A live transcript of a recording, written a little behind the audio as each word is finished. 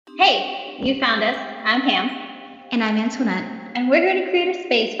Hey, you found us. I'm Pam. And I'm Antoinette. And we're going to create a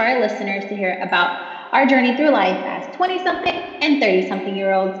space for our listeners to hear about our journey through life as 20 something and 30 something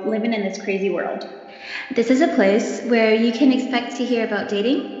year olds living in this crazy world. This is a place where you can expect to hear about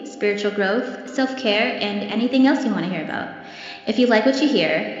dating, spiritual growth, self care, and anything else you want to hear about. If you like what you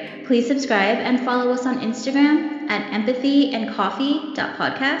hear, please subscribe and follow us on Instagram at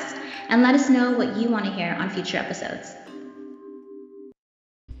empathyandcoffee.podcast and let us know what you want to hear on future episodes.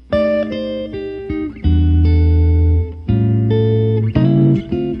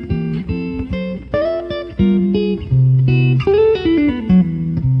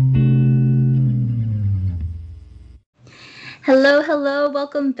 Hello,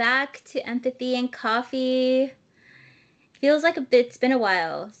 welcome back to Empathy and Coffee. Feels like it's been a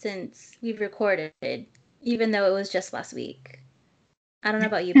while since we've recorded, even though it was just last week. I don't know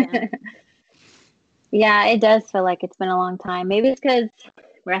about you, Pam. Yeah, it does feel like it's been a long time. Maybe it's because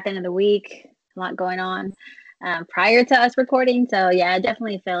we're at the end of the week, a lot going on prior to us recording. So yeah, I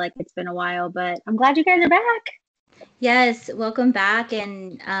definitely feel like it's been a while, but I'm glad you guys are back. Yes, welcome back.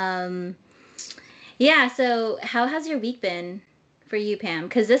 And yeah, so how has your week been for you, Pam?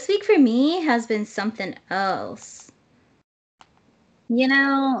 Because this week for me has been something else. You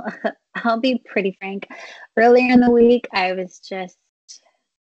know, I'll be pretty frank. Earlier in the week, I was just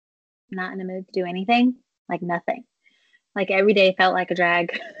not in the mood to do anything, like nothing. Like every day felt like a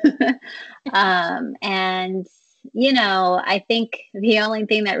drag. And, I think the only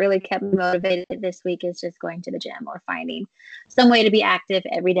thing that really kept me motivated this week is just going to the gym or finding some way to be active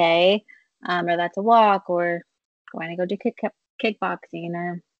every day, whether that's a walk or going to go do kickboxing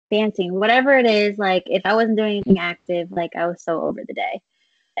or dancing, whatever it is. Like if I wasn't doing anything active, like I was so over the day.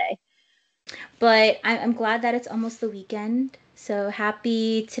 But I'm glad that it's almost the weekend. So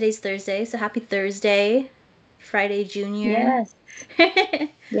today's Thursday. So happy Thursday, Friday Junior. Yes.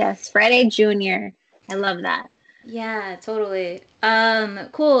 Yes. Friday Junior. I love that. Yeah, totally.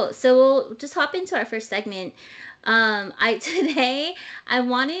 Cool. So we'll just hop into our first segment. Today I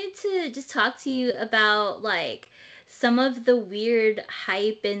wanted to just talk to you about like some of the weird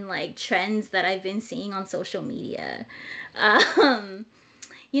hype and like trends that I've been seeing on social media. Um,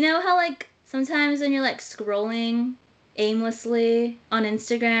 you know how like sometimes when you're like scrolling aimlessly on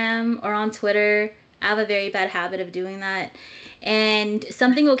Instagram or on Twitter, I have a very bad habit of doing that. And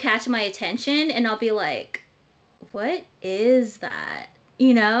something will catch my attention and I'll be like, what is that?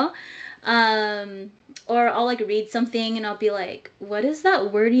 You know? Um, or I'll like read something and I'll be like, what does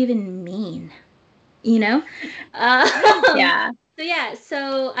that word even mean? You know? Um, Yeah.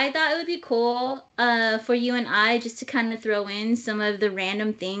 so I thought it would be cool for you and I just to kind of throw in some of the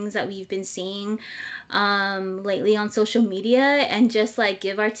random things that we've been seeing lately on social media and just like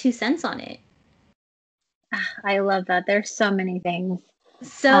give our 2 cents on it. I love that. There's so many things.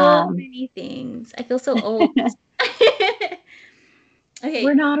 So many things. I feel so old. We're Okay,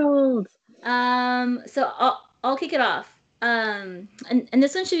 not old. so I'll kick it off. And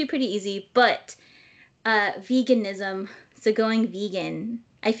this one should be pretty easy, but veganism. So going vegan.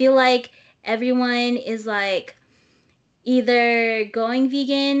 I feel like everyone is like either going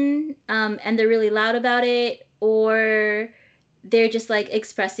vegan, and they're really loud about it, or they're just like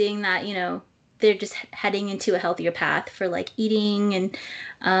expressing that, they're just heading into a healthier path for like eating and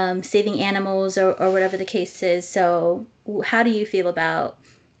saving animals or whatever the case is. So how do you feel about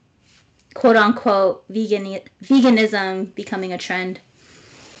quote unquote veganism becoming a trend?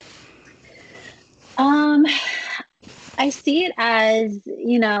 Um, I see it as,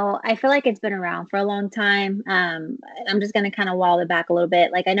 I feel like it's been around for a long time. I'm just going to kind of wall it back a little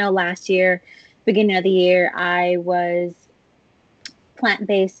bit. Like I know last year, beginning of the year, I was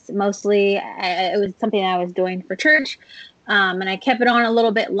plant-based mostly. It was something I was doing for church. And I kept it on a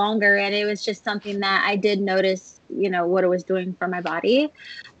little bit longer, and it was just something that I did notice, what it was doing for my body.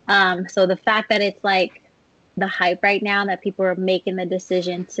 So the fact that it's like the hype right now that people are making the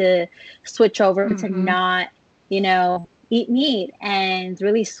decision to switch over to not, eat meat and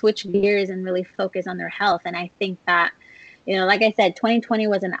really switch gears and really focus on their health. And I think that, like I said, 2020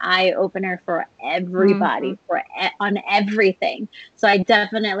 was an eye opener for everybody, on everything. So I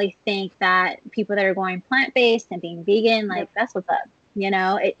definitely think that people that are going plant based and being vegan, like that's what's up.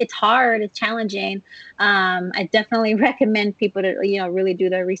 It's hard, it's challenging. I definitely recommend people to, really do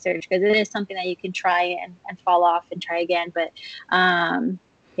their research because it is something that you can try and fall off and try again. But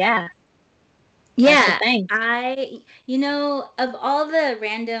yeah. Yeah, Thing. of all the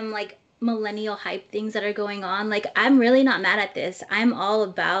random like millennial hype things that are going on, like I'm really not mad at this. I'm all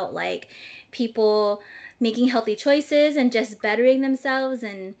about like people making healthy choices and just bettering themselves.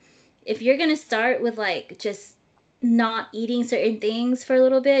 And if you're gonna start with like just not eating certain things for a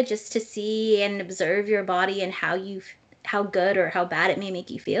little bit just to see and observe your body and how good or how bad it may make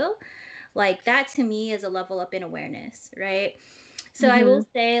you feel. Like that to me is a level up in awareness, right? So I Mm-hmm. will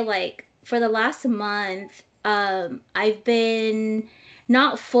say, like, for the last month, I've been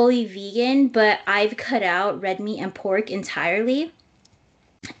not fully vegan, but I've cut out red meat and pork entirely.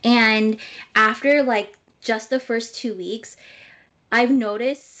 And after like just the first 2 weeks, I've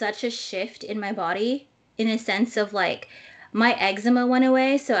noticed such a shift in my body in a sense of like my eczema went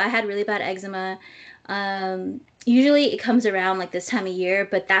away. So I had really bad eczema. Usually it comes around like this time of year,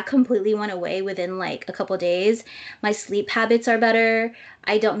 but that completely went away within like a couple days. My sleep habits are better.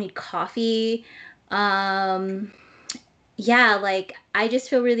 I don't need coffee. Um, yeah, like I just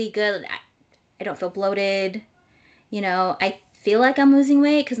feel really good. I don't feel bloated. I feel like I'm losing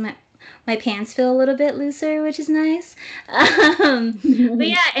weight because my pants feel a little bit looser, which is nice. But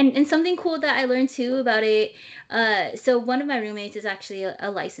yeah, and something cool that I learned too about it. So one of my roommates is actually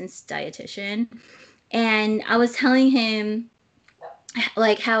a licensed dietitian, and I was telling him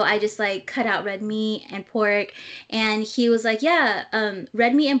like how I just like cut out red meat and pork, and he was like, yeah,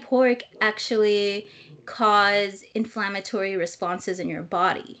 red meat and pork actually cause inflammatory responses in your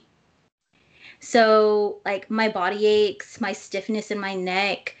body. So, like my body aches, my stiffness in my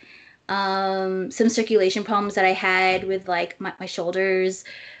neck, some circulation problems that I had with like my shoulders,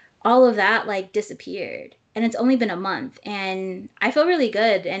 all of that like disappeared. And it's only been a month and I feel really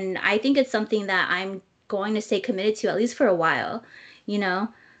good. And I think it's something that I'm going to stay committed to at least for a while, you know?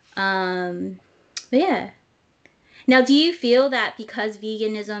 Um, but yeah. Now, do you feel that because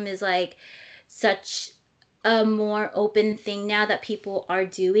veganism is like such a more open thing now that people are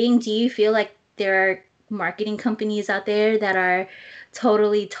doing, do you feel like there are marketing companies out there that are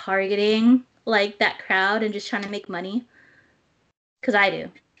totally targeting like that crowd and just trying to make money? Because I do.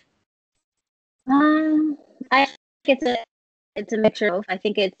 Um, I think it's a mixture of both. I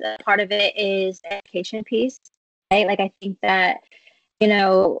think it's a part of it is education piece, right? Like I think that, you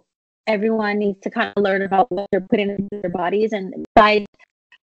know, everyone needs to kind of learn about what they're putting into their bodies and decide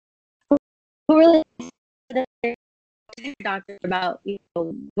who really doctor about,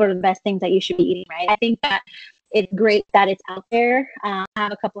 what are the best things that you should be eating, right? I think that it's great that it's out there. I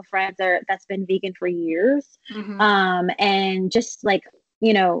have a couple of friends that's been vegan for years, Mm-hmm. and just like,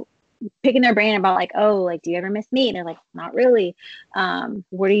 you know, picking their brain about like, oh, like, do you ever miss meat? And they're like, not really.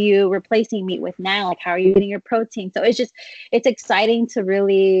 What are you replacing meat with now? Like, how are you getting your protein? So it's exciting to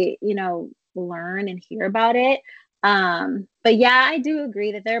really, learn and hear about it. But yeah, I do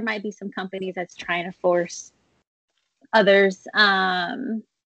agree that there might be some companies that's trying to force others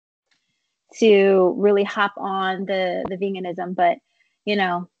to really hop on the veganism. But,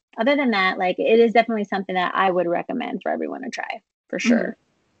 other than that, like, it is definitely something that I would recommend for everyone to try for Mm-hmm. sure.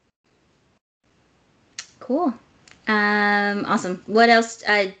 Cool. Awesome. What else?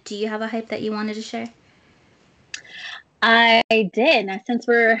 Do you have a hype that you wanted to share? I did. Now, since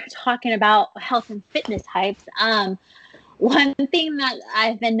we're talking about health and fitness hypes, one thing that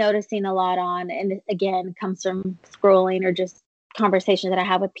I've been noticing a lot on, and this again comes from scrolling or just conversations that I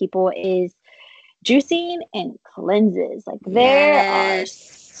have with people, is juicing and cleanses. Like there are Yes.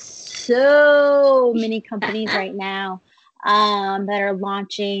 so many companies right now that are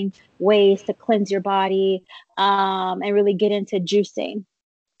launching ways to cleanse your body and really get into juicing.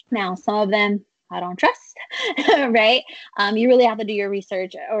 Now, some of them I don't trust, right? You really have to do your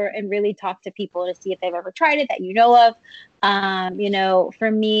research and really talk to people to see if they've ever tried it that you know of.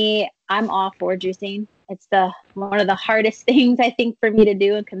 For me, I'm all for juicing. It's the one of the hardest things I think for me to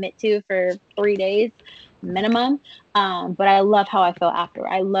do and commit to for 3 days minimum. But I love how I feel after.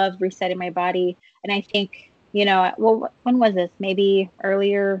 I love resetting my body, and I think well, when was this? Maybe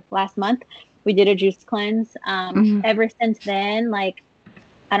earlier last month. We did a juice cleanse. Mm-hmm. Ever since then, like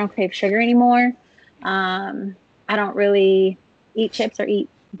I don't crave sugar anymore. I don't really eat chips or eat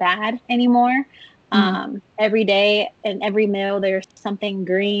bad anymore. Mm-hmm. Every day and every meal, there's something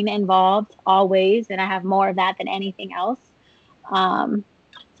green involved always, and I have more of that than anything else. Um,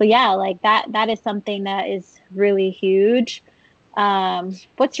 so yeah, like that is something that is really huge.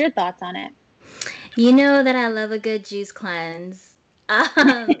 What's your thoughts on it? You know that I love a good juice cleanse.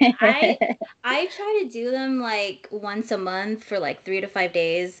 I I try to do them like once a month for like 3 to 5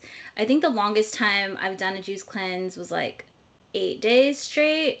 days. I think the longest time I've done a juice cleanse was like 8 days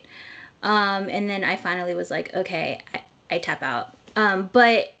straight. And then I finally was like, okay, I tap out.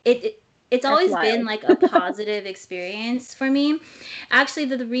 But it's That's always been wild. like a positive experience for me. Actually,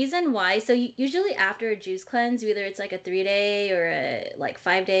 the reason why, so usually after a juice cleanse, whether it's like a 3 day or a like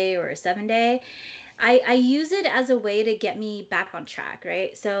 5 day or a 7 day, I use it as a way to get me back on track,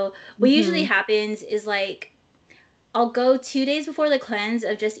 right? So what usually Hmm. happens is like I'll go 2 days before the cleanse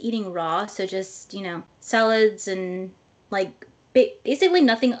of just eating raw. So just, salads and like basically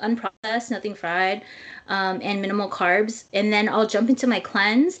nothing unprocessed, nothing fried, and minimal carbs. And then I'll jump into my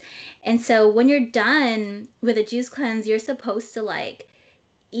cleanse. And so when you're done with a juice cleanse, you're supposed to like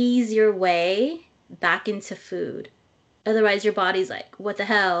ease your way back into food. Otherwise, your body's like, what the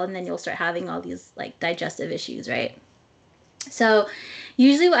hell? And then you'll start having all these like digestive issues, right? So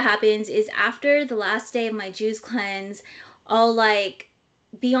usually what happens is after the last day of my juice cleanse, I'll like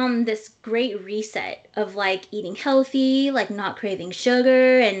be on this great reset of like eating healthy, like not craving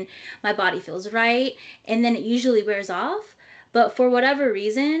sugar, and my body feels right. And then it usually wears off. But for whatever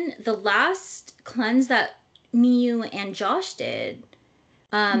reason, the last cleanse that me, you, and Josh did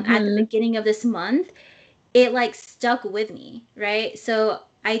at the beginning of this month, it like stuck with me, right? So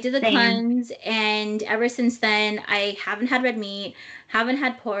I did the Same. cleanse, and ever since then, I haven't had red meat, haven't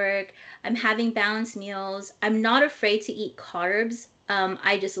had pork. I'm having balanced meals. I'm not afraid to eat carbs.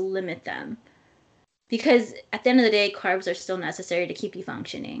 I just limit them because at the end of the day, carbs are still necessary to keep you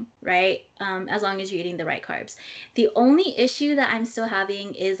functioning, right? As long as you're eating the right carbs. The only issue that I'm still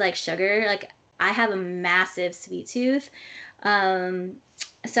having is like sugar. Like I have a massive sweet tooth. Um,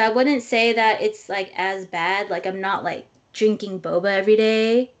 so I wouldn't say that it's like as bad. Like I'm not like drinking boba every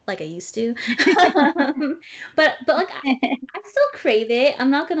day like I used to. But like I still crave it.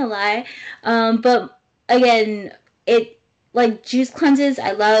 I'm not gonna lie. But again, it like juice cleanses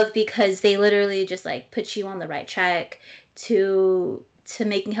I love because they literally just like put you on the right track to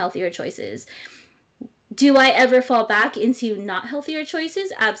making healthier choices. Do I ever fall back into not healthier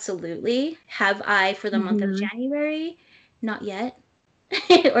choices? Absolutely. Have I for the month of January? Not yet.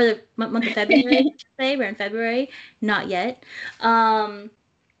 Or the month of February, I should say. We're in February. Not yet. But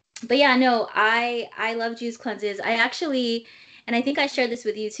yeah, no, I love juice cleanses. I actually, and I think I shared this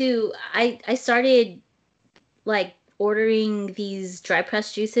with you too. I started like ordering these dry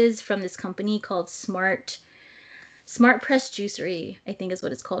press juices from this company called Smart Press Juicery, I think is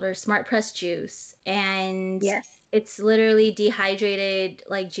what it's called, or Smart Press Juice. And Yes. it's literally dehydrated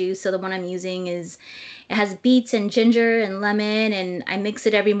like juice. So the one I'm using it has beets and ginger and lemon, and I mix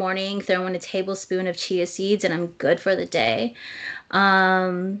it every morning, throw in a tablespoon of chia seeds, and I'm good for the day.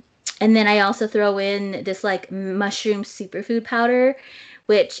 Um, and then I also throw in this like mushroom superfood powder,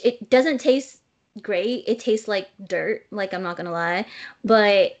 which it doesn't taste great. It tastes like dirt, like I'm not gonna lie,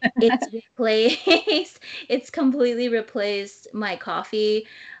 but it's replaced, it's completely replaced my coffee.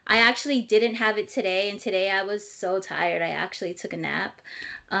 I actually didn't have it today, and today I was so tired. I actually took a nap.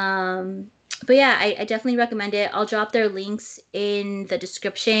 But yeah, I definitely recommend it. I'll drop their links in the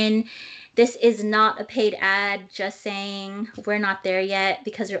description. This is not a paid ad, just saying we're not there yet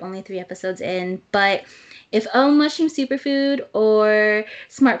because we're only 3 episodes in. But if Mushroom Superfood or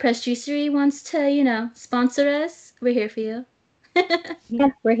Smart Press Juicery wants to, sponsor us, we're here for you.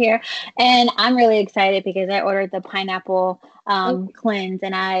 Yeah, we're here. And I'm really excited because I ordered the pineapple Oh, cleanse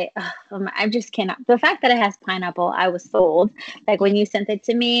and I just cannot. The fact that it has pineapple, I was sold. Like when you sent it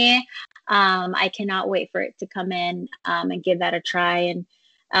to me, I cannot wait for it to come in and give that a try.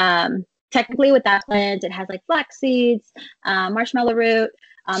 And technically with that cleanse, it has like flax seeds, marshmallow root,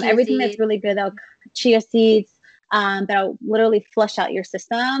 chia everything that's seed. really good. Chia seeds, that'll literally flush out your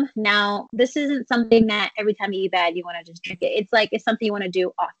system. Now, this isn't something that every time you eat bad, you want to just drink it. It's something you want to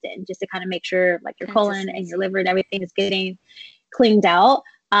do often just to kind of make sure like your colon and your Consistency. liver and everything is getting cleaned out.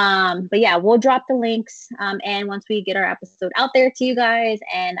 But yeah, we'll drop the links. And once we get our episode out there to you guys,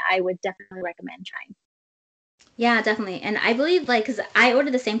 and I would definitely recommend trying. Yeah, definitely. And I believe, like, because I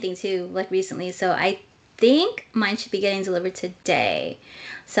ordered the same thing too, like recently. So I think mine should be getting delivered today.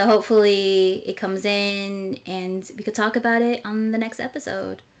 So hopefully it comes in and we could talk about it on the next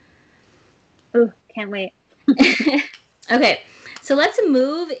episode. Ooh, can't wait. Okay. So let's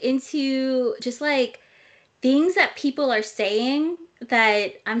move into just like things that people are saying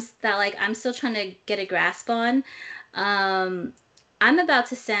that I'm still trying to get a grasp on. Um, I'm about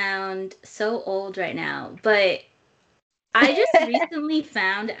to sound so old right now, but I just recently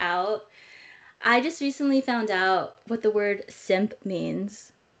found out I just recently found out what the word simp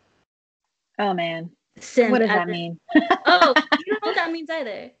means. Oh man, what Simp does as that in, mean? oh, you don't know what that means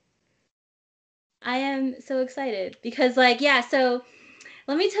either. I am so excited because like yeah, so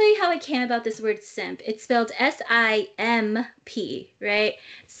let me tell you how I came about this word simp. It's spelled SIMP, right?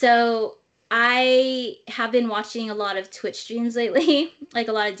 So I have been watching a lot of Twitch streams lately, like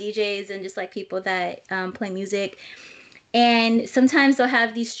a lot of DJs and just like people that play music. And sometimes they'll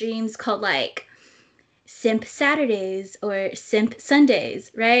have these streams called like Simp Saturdays or Simp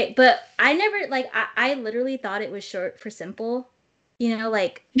Sundays, right? But I never like I literally thought it was short for simple,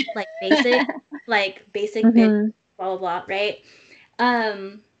 like basic, like basic bitch hmm blah, blah, blah, right?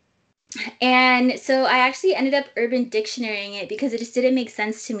 Um, and so I actually ended up Urban Dictionarying it because it just didn't make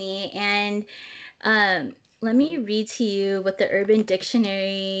sense to me. And let me read to you what the Urban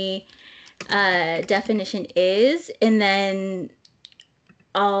Dictionary definition is, and then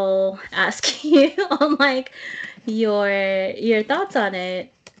I'll ask you on like your thoughts on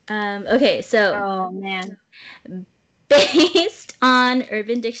it. Okay, so Oh man. based on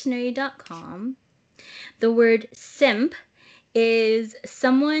urbandictionary.com, the word simp is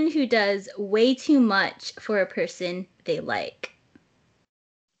someone who does way too much for a person they like.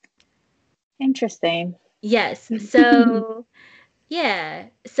 Interesting. Yes. So, yeah.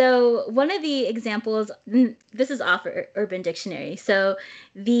 So, one of the examples, this is off Urban Dictionary. So,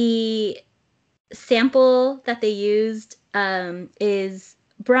 the sample that they used is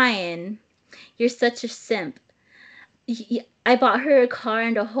Brian, you're such a simp. I bought her a car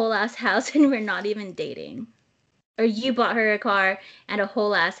and a whole ass house, and we're not even dating. Or you bought her a car and a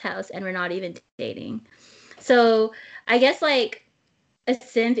whole ass house, and we're not even dating. So I guess like a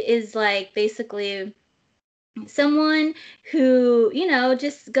simp is like basically someone who, you know,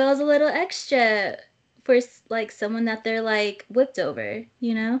 just goes a little extra for like someone that they're like whipped over,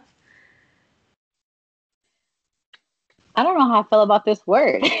 you know? I don't know how I feel about this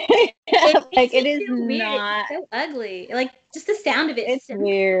word. It Like makes it me is feel weird. It's not. so ugly. Like just the sound of it, It's simp,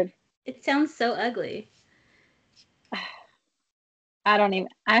 weird. it sounds so ugly. I don't even.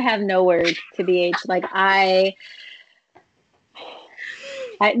 I have no words to BH. Like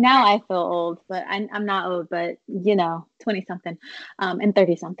now I feel old, but I'm not old, but 20 something, and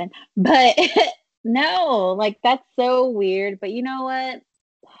 30 something. But no, like that's so weird. But you know what?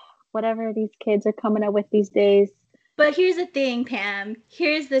 Whatever these kids are coming up with these days. But here's the thing, Pam.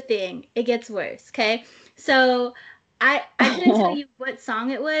 Here's the thing. It gets worse, okay? So I couldn't tell you what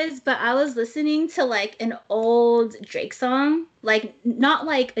song it was, but I was listening to like an old Drake song, like not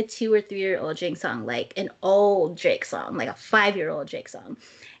like a 2 or 3 year old Drake song, like an old Drake song, like a 5 year old Drake song.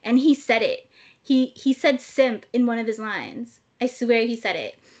 And he said it. He said simp in one of his lines. I swear he said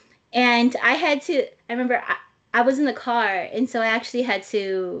it. And I remember I was in the car, and so I actually had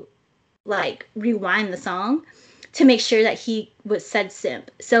to like rewind the song to make sure that he was said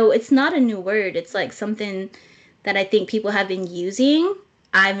simp. So it's not a new word. It's like something that I think people have been using.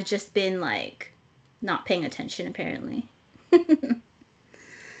 I've just been like not paying attention apparently.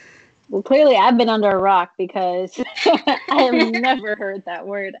 Well, clearly I've been under a rock because I have never heard that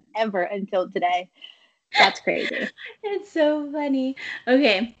word ever until today. That's crazy. It's so funny.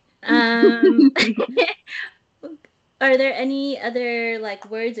 Okay. Um are there any other like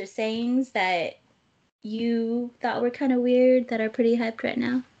words or sayings that you thought were kind of weird that are pretty hyped right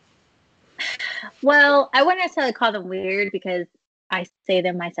now? Well, I wouldn't necessarily call them weird because I say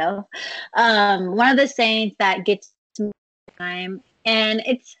them myself. One of the sayings that gets me all the time, and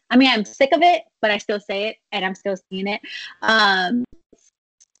I mean, I'm sick of it, but I still say it and I'm still seeing it. Um,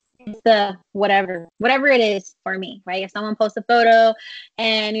 it's the whatever it is for me, right? If someone posts a photo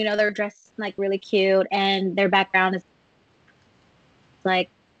and, they're dressed like really cute and their background is like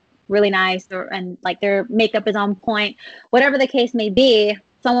really nice and like their makeup is on point, whatever the case may be,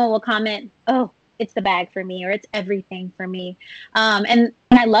 someone will comment, "Oh, it's the bag for me," or "It's everything for me." And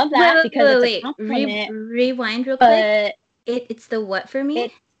I love that because it's a compliment. Rewind real quick. But It's the what for me?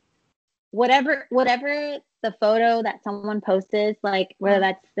 it's whatever the photo that someone posts, like whether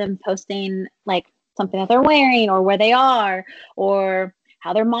that's them posting like something that they're wearing or where they are or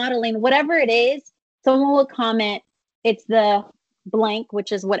how they're modeling, whatever it is, someone will comment, "It's the blank,"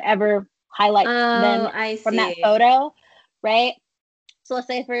 which is whatever highlights them from that photo, right? So let's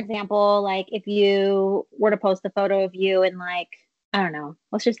say, for example, like if you were to post a photo of you in like, I don't know,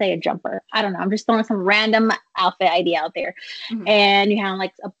 let's just say a jumper. I don't know. I'm just throwing some random outfit idea out there. Mm-hmm. And you have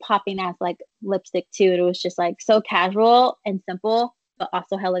like a popping ass like lipstick too. It was just like so casual and simple, but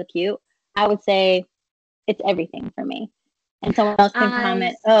also hella cute. I would say it's everything for me. And someone else can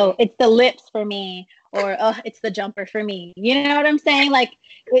comment, "Oh, it's the lips for me," or "Oh, it's the jumper for me." You know what I'm saying? Like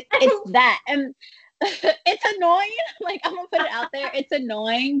it's that. And it's annoying. Like I'm gonna put it out there. It's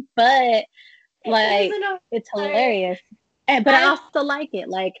annoying, but like it's hilarious. But I also like it.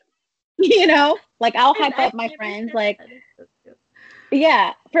 Like, like I'll hype up my friends. Like,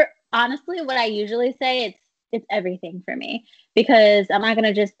 yeah. For honestly, what I usually say, it's everything for me because I'm not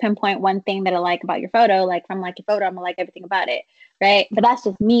gonna just pinpoint one thing that I like about your photo. Like, if I'm like your photo, I'm gonna like everything about it, right? But that's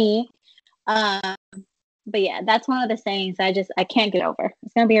just me. But yeah, that's one of the sayings I can't get over.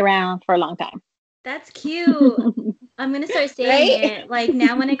 It's gonna be around for a long time. That's cute. I'm gonna start saying it. Like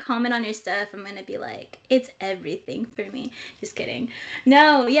now when I comment on your stuff, I'm gonna be like, "It's everything for me." Just kidding.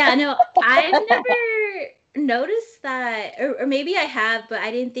 No, yeah, no. noticed that, or maybe I have, but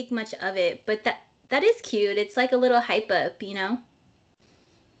I didn't think much of it. But that is cute. It's like a little hype up, you know?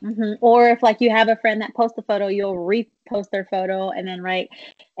 Or if like you have a friend that posts a photo, you'll repost their photo and then write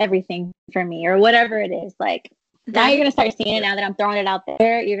everything for me or whatever it is. Like now That you're is gonna start seeing it cute. now that I'm throwing it out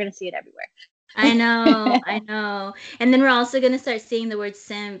there. You're gonna see it I know, everywhere. I know. And then we're also gonna start seeing the word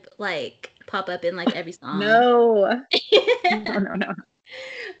simp like pop up in like every song. No. No, no, no.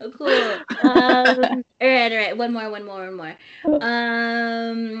 Cool. All right. One more.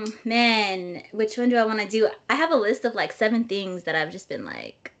 Man, which one do I want to do? I have a list of like 7 things that I've just been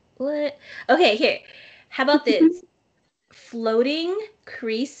like, what? Okay, here. How about this? Floating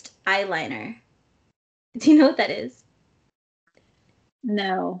creased eyeliner. Do you know what that is?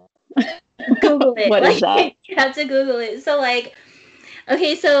 No. Google it. What is Like, that? you have to Google it. So, like,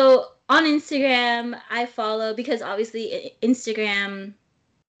 okay, so on Instagram, I follow because obviously Instagram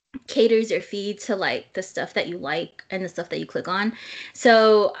caters your feed to like the stuff that you like and the stuff that you click on.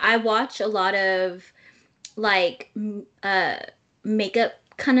 So I watch a lot of like makeup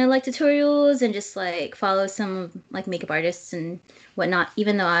kind of like tutorials and just like follow some like makeup artists and whatnot,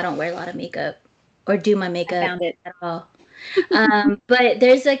 even though I don't wear a lot of makeup or do my I makeup found it. at all. But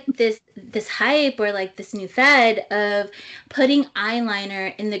there's like this hype or like this new fad of putting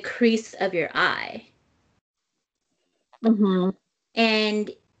eyeliner in the crease of your eye. Hmm.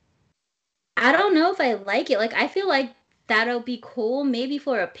 And I don't know if I like it. Like I feel like that'll be cool maybe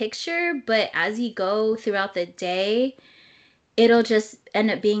for a picture, but as you go throughout the day, it'll just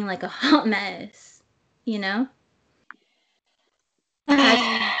end up being like a hot mess, you know? How do you I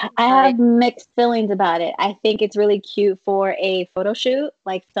feel about it? have mixed feelings about it. I think it's really cute for a photo shoot,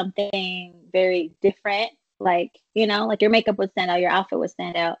 like something very different. Like, like your makeup would stand out, your outfit would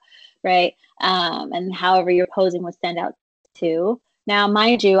stand out, right? And however you're posing would stand out too. Now,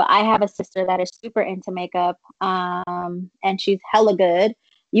 mind you, I have a sister that is super into makeup, and she's hella good.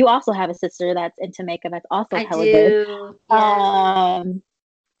 You also have a sister that's into makeup that's also I hella good. do. Yeah. Um,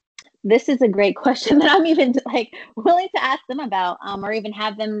 this is a great question that I'm even like willing to ask them about, or even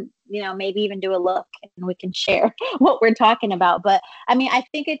have them, maybe even do a look and we can share what we're talking about. But I mean, I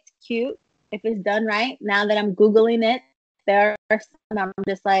think it's cute if it's done right. Now that I'm Googling it, there are some I'm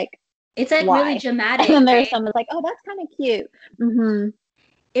just like, It's like really why? And dramatic, then there's right? some that's like, oh, that's kind of cute. Hmm.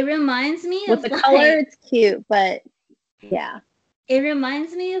 It reminds me With of the color, like it's cute, but yeah. it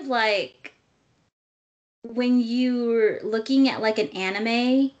reminds me of like when you're looking at like an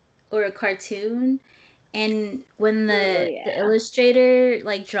anime or a cartoon and when Oh the yeah. illustrator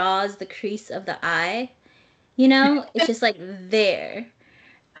like draws the crease of the eye, you know, it's just like there.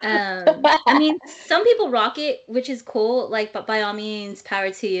 I mean, some people rock it, which is cool, like, but by all means,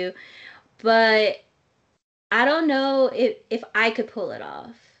 power to you. But I don't know if I could pull it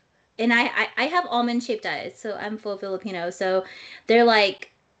off. And I have almond shaped eyes, so I'm full Filipino. So they're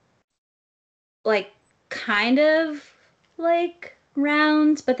like kind of like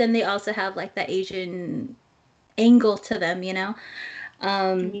round, but then they also have like that Asian angle to them, you know?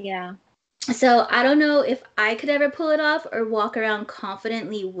 Um, Yeah. so I don't know if I could ever pull it off or walk around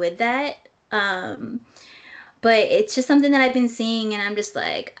confidently with that. Um, but it's just something that I've been seeing, and I'm just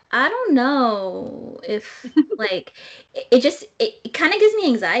like, I don't know if like it kind of gives me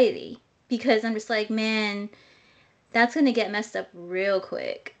anxiety because I'm just like, man, that's gonna get messed up real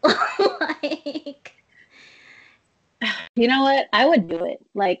quick. Like, You know what? I would do it.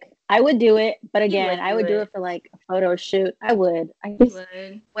 Like I would do it, but you again, would I do would do it it. for like a photo shoot. I would. I You just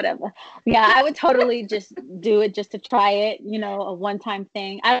would. whatever. Yeah, I would totally just do it just to try it, a one-time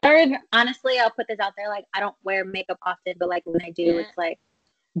thing. I don't even honestly, I'll put this out there. Like I don't wear makeup often, but like when I do, Yeah. it's like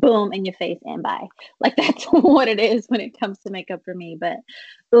boom in your face and bye. Like that's what it is when it comes to makeup for me. But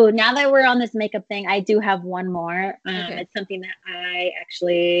oh, now that we're on this makeup thing, I do have one more. Okay. It's something that I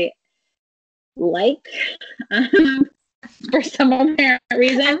actually like. Um, for some apparent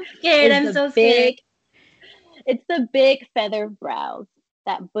reason I'm scared. is I'm the so scared. big it's the big feather brows,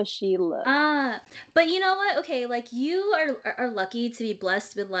 that bushy look. Ah, but you know what? Okay, like you are lucky to be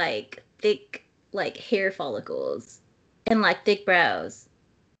blessed with like thick like hair follicles and like thick brows.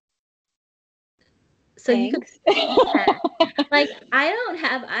 So you could Thanks. yeah. Like I don't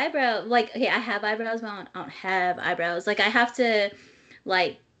have eyebrow like okay, I have eyebrows, but I don't have eyebrows. Like I have to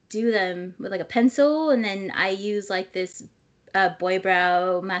like do them with like a pencil and then I use like this boy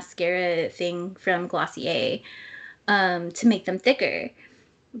brow mascara thing from Glossier to make them thicker.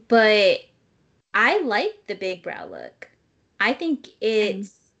 But I like the big brow look. I think Same.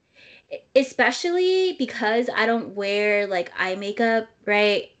 it's especially because I don't wear like eye makeup,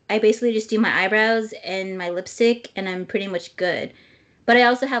 right? I basically just do my eyebrows and my lipstick and I'm pretty much good. But I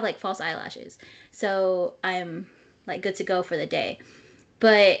also have like false eyelashes. so I'm like good to go for the day.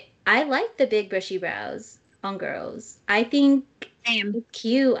 But I like the big bushy brows on girls. I think Same. it's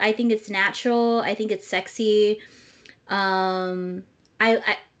cute. I think it's natural. I think it's sexy. Um,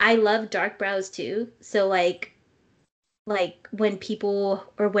 I love dark brows too. So like when people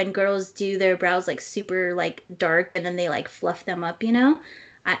or when girls do their brows like super like dark and then they like fluff them up, you know?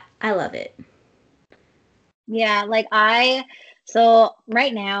 I love it. Yeah, like so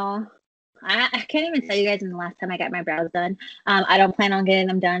right now, I can't even tell you guys when the last time I got my brows done. I don't plan on getting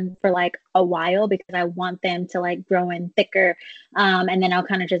them done for like a while because I want them to like grow in thicker. And then I'll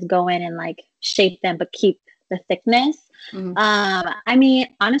kind of just go in and like shape them, but keep the thickness. Mhm. I mean,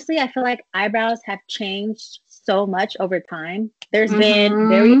 honestly, I feel like eyebrows have changed so much over time. There's been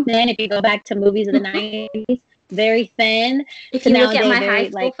very Mhm. thin, if you go back to movies of the 90s, very thin If to you look at nowadays my high very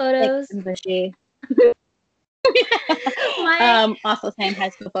school like thick photos, and bushy. my Also same high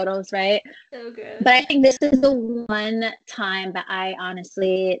school photos, right? so But gross. I think this is the one time that I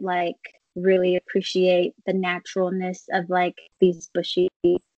honestly like really appreciate the naturalness of like these bushy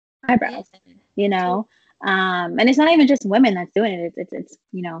Yeah. eyebrows, you To- know? And it's not even just women that's doing it. It's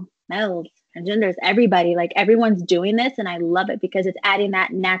you know, males and genders, everybody, like everyone's doing this, and I love it because it's adding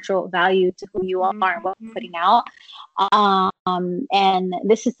that natural value to who you are and what you're Mhm. putting out. And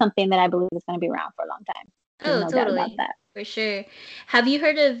this is something that I believe is going to be around for a long time. There's Oh, no doubt about totally. that. For sure. Have you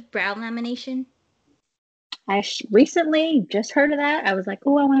heard of brow lamination? Recently just heard of that. I was like,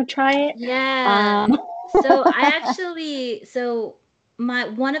 oh, I want to try it. Yeah. Um, So I actually, so my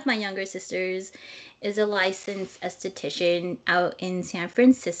one of my younger sisters is a licensed esthetician out in San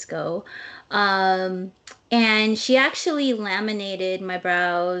Francisco. Um, and she actually laminated my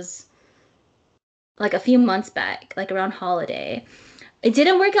brows like a few months back, like around holiday. It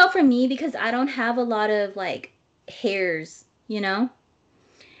didn't work out for me because I don't have a lot of like hairs, you know? mhm.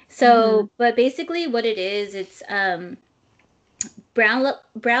 So, but basically what it is, it's brow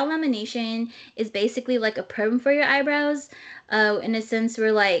lamination is basically like a perm for your eyebrows, in a sense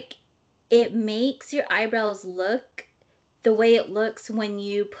where like it makes your eyebrows look the way it looks when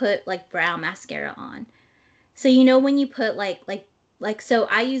you put like brow mascara on. So you know when you put like so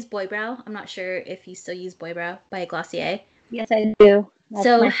I use Boy Brow. I'm not sure if you still use Boy Brow by Glossier. Yes, I do. That's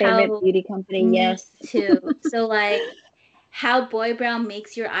So my favorite how beauty company. me Yes. too. So like how Boy Brow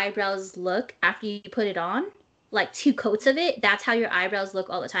makes your eyebrows look after you put it on, like two coats of it, that's how your eyebrows look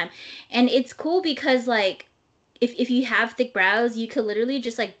all the time. And it's cool because like if you have thick brows, you could literally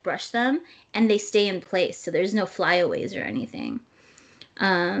just like brush them and they stay in place. So there's no flyaways or anything.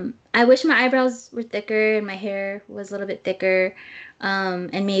 I wish my eyebrows were thicker and my hair was a little bit thicker.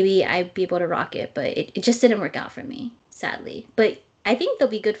 And maybe I'd be able to rock it, but it just didn't work out for me, sadly. But I think they'll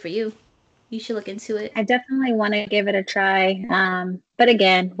be good for you. You should look into it. I definitely want to give it a try. But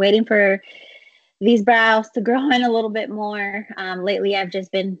again, waiting for these brows to grow in a little bit more. Lately, I've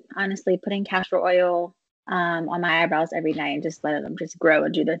just been honestly putting castor oil on my eyebrows every night and just letting them just grow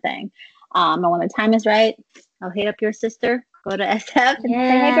and do their thing. And when the time is right, I'll hit up your sister, go to SF and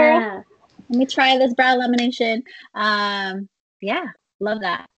say, hey, girl, Yeah. let me try this brow lamination. Yeah, love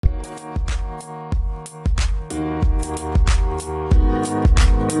that.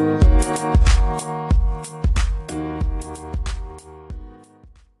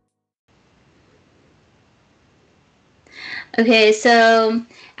 Okay, so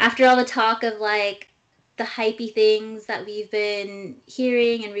after all the talk of like the hypey things that we've been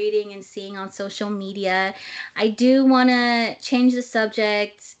hearing and reading and seeing on social media, I do want to change the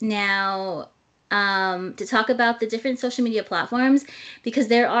subject now, to talk about the different social media platforms because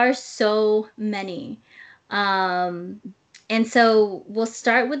there are so many. Um, and so we'll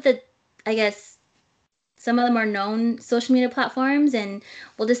start with I guess, some of the more known social media platforms, and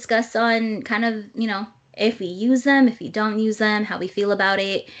we'll discuss on kind of, if we use them, if we don't use them, how we feel about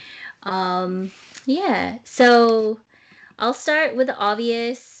it. Um, yeah. So I'll start with the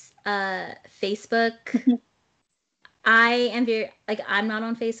obvious, Facebook. I am very, like, I'm not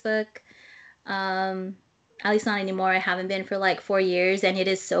on Facebook. Um, at least not anymore. I haven't been for like 4 years, and it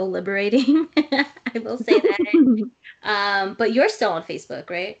is so liberating. I will say that. But you're still on Facebook,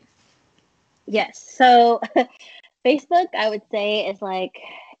 right? Yes. So Facebook, I would say, is like,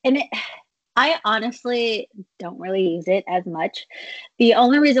 and I honestly don't really use it as much. The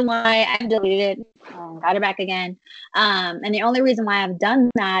only reason why I've deleted it, got it back again, and the only reason why I've done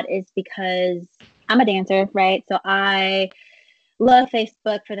that is because I'm a dancer, right? So I love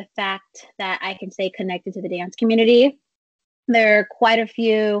Facebook for the fact that I can stay connected to the dance community. There are quite a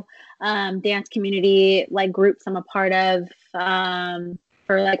few dance community like groups I'm a part of,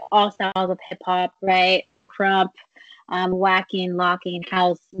 for like all styles of hip hop, right? Crump, whacking, locking,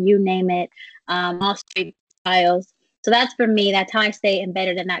 house, you name it. all street styles. So that's for me. That's how I stay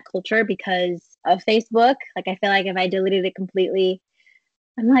embedded in that culture because of Facebook. Like I feel like if I deleted it completely,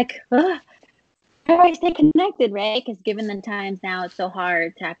 I'm like, ugh, how do I stay connected, right? Because given the times now, it's so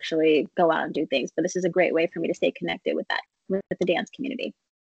hard to actually go out and do things. But this is a great way for me to stay connected with that, with the dance community.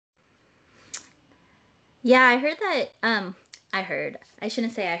 Yeah, I heard that. I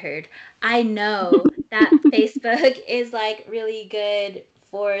shouldn't say I heard. I know that Facebook is like really good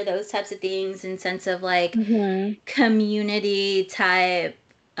for those types of things in sense of like Mm-hmm. community type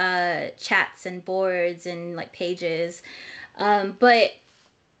chats and boards and like pages. But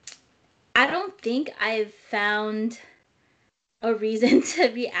I don't think I've found a reason to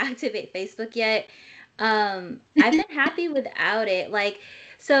reactivate Facebook yet. I've been happy without it. Like,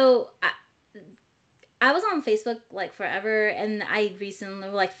 so I was on Facebook like forever, and I recently,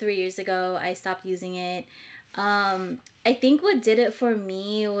 like 3 years ago, I stopped using it. I think what did it for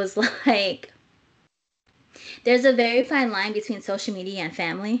me was like there's a very fine line between social media and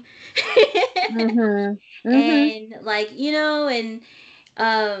family. Mm-hmm. Mm-hmm. And like, and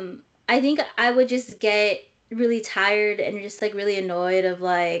I think I would just get really tired and just like really annoyed of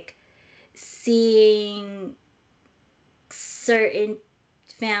like seeing certain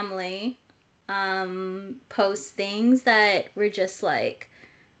family post things that were just like,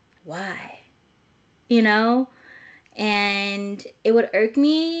 why? You know? And it would irk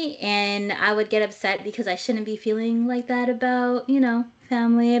me and I would get upset because I shouldn't be feeling like that about,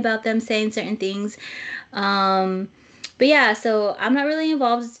 family, about them saying certain things. Um, but yeah, so I'm not really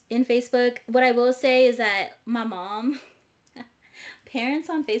involved in Facebook. What I will say is that my mom, parents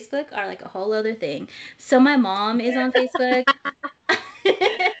on Facebook are like a whole other thing. So my mom is on Facebook.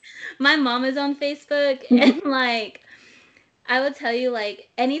 My mom is on Facebook and like I would tell you, like,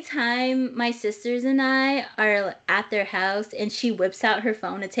 anytime my sisters and I are at their house and she whips out her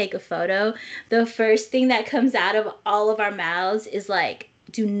phone to take a photo, the first thing that comes out of all of our mouths is like,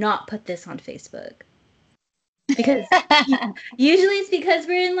 do not put this on Facebook. Because usually it's because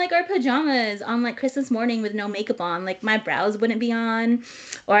we're in like our pajamas on like Christmas morning with no makeup on. Like my brows wouldn't be on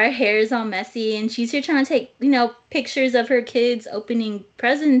or our hair is all messy and she's here trying to take, pictures of her kids opening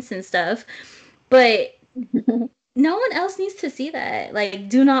presents and stuff. But no one else needs to see that. Like,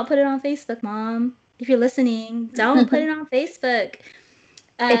 do not put it on Facebook, Mom. If you're listening, don't put it on Facebook.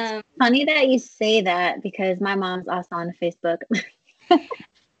 It's funny that you say that because my mom's also on Facebook.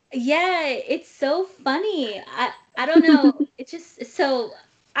 Yeah, it's so funny. I don't know. It's so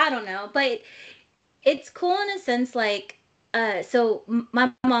I don't know, but it's cool in a sense like so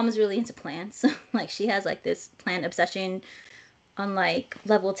my mom is really into plants. Like she has like this plant obsession on like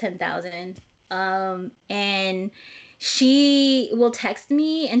level 10,000. And she will text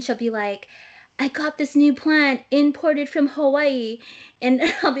me and she'll be like, I got this new plant imported from Hawaii. And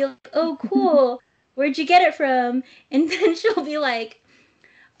I'll be like, oh, cool. Where'd you get it from? And then she'll be like,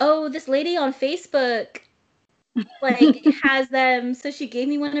 oh, this lady on Facebook like has them. So she gave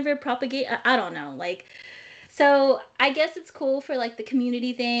me one of her propagate. I don't know. Like, so I guess it's cool for like the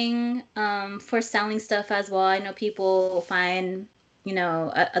community thing, for selling stuff as well. I know people find,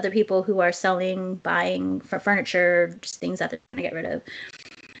 other people who are selling, buying for furniture, just things that they're trying to get rid of.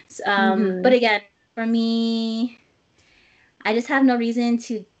 But again, for me, I just have no reason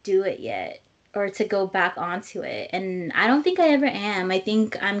to do it yet or to go back onto it. And I don't think I ever am. I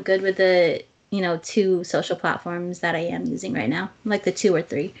think I'm good with the, two social platforms that I am using right now, like the 2 or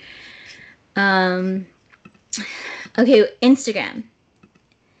 3. Um, Okay, Instagram.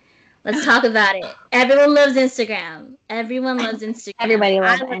 Let's talk about it. Everyone loves Instagram. Everyone loves Instagram. Everybody I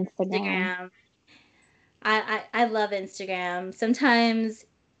loves love Instagram. Instagram. I love Instagram. Sometimes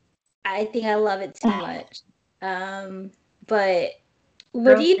I think I love it too much. But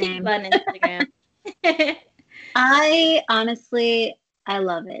what do you think about Instagram? I honestly, I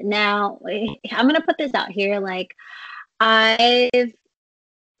love it. Now, I'm gonna put this out here. Like,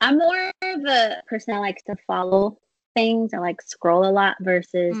 I'm more of a person that likes to follow things or like scroll a lot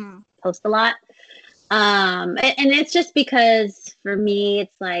versus post a lot. And it's just because for me,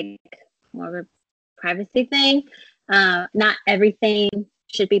 it's like more of a privacy thing. Not everything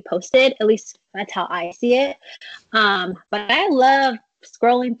should be posted. At least that's how I see it. But I love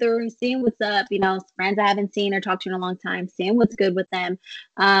scrolling through, seeing what's up, friends I haven't seen or talked to in a long time, seeing what's good with them.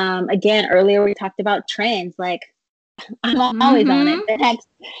 Again, earlier we talked about trends. Like I'm always on it. The next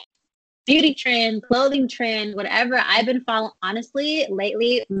beauty trend, clothing trend, whatever I've been following. Honestly,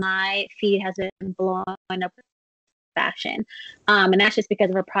 lately my feed has been blowing up with fashion. And that's just because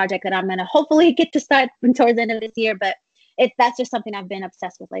of a project that I'm going to hopefully get to start towards the end of this year. But that's just something I've been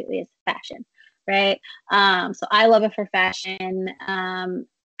obsessed with lately is fashion. Right. So I love it for fashion.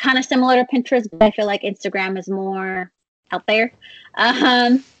 kind of similar to Pinterest, but I feel like Instagram is more out there.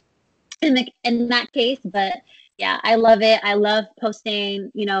 In that case, but yeah, I love it. I love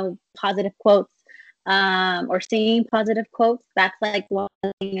posting, positive quotes, or seeing positive quotes. That's like one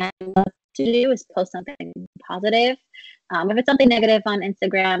thing I love to do is post something positive. If it's something negative on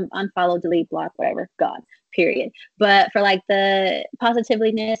Instagram, unfollow, delete, block, whatever, gone, period. But for like the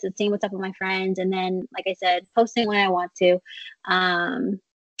positiveness and seeing what's up with my friends, and then, like I said, posting when I want to.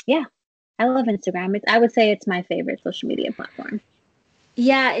 Yeah, I love Instagram. I would say it's my favorite social media platform.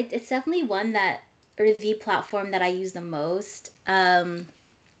 Yeah, it's definitely one that, or the platform that I use the most. But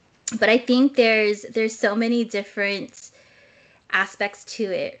I think there's so many different aspects to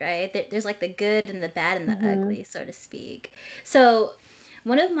it, right? There's like the good and the bad and the ugly, so to speak. So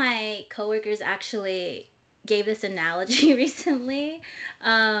one of my coworkers actually gave this analogy recently,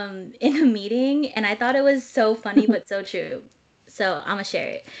 in a meeting, and I thought it was so funny but so true. So I'm gonna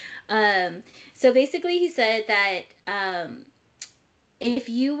share it. So basically, he said that, if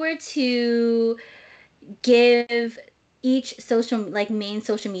you were to give each social, like main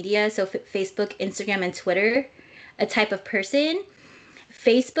social media, so Facebook, Instagram, and Twitter, a type of person,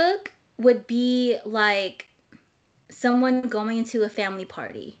 Facebook would be like someone going into a family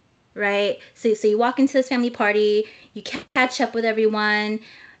party, right? So you walk into this family party, you catch up with everyone,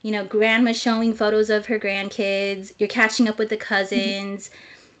 grandma showing photos of her grandkids, you're catching up with the cousins.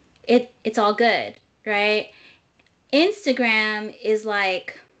 It's all good, right? Instagram is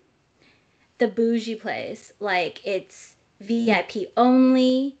like the bougie place. Like, it's VIP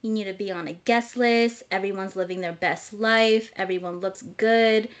only. You need to be on a guest list. Everyone's living their best life. Everyone looks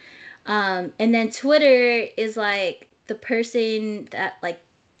good. And then Twitter is like the person that, like,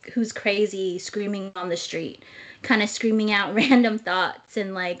 who's crazy, screaming on the street, kind of screaming out random thoughts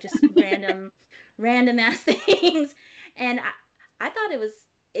and like just random ass things. And I thought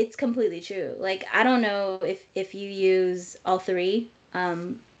it's completely true. Like, I don't know if you use all three.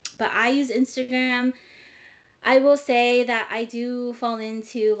 But I use Instagram. I will say that I do fall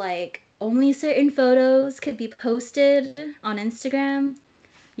into like only certain photos could be posted on Instagram.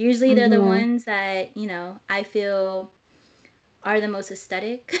 Usually they're the ones that, I feel are the most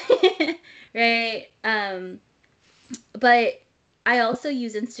aesthetic, right? But I also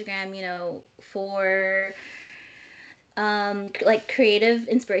use Instagram, for like creative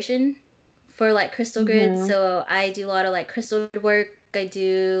inspiration for like crystal grids. So I do a lot of like crystal work. I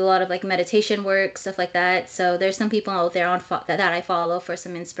do a lot of like meditation work, stuff like that. So there's some people out there that I follow for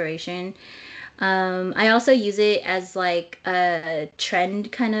some inspiration. I also use it as like a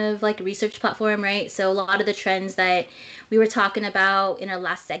trend kind of like research platform, right? So a lot of the trends that we were talking about in our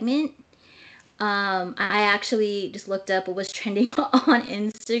last segment, I actually just looked up what was trending on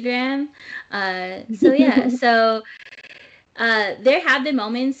Instagram. So yeah, so there have been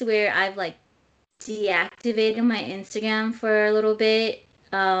moments where I've like deactivated my Instagram for a little bit.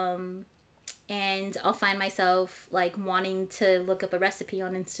 And I'll find myself like wanting to look up a recipe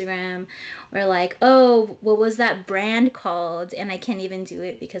on Instagram, or like, oh, what was that brand called? And I can't even do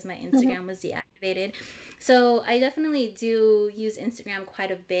it because my Instagram was deactivated. So I definitely do use Instagram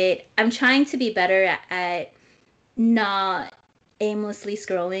quite a bit. I'm trying to be better at not aimlessly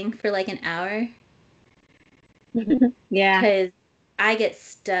scrolling for like an hour. Yeah. Because I get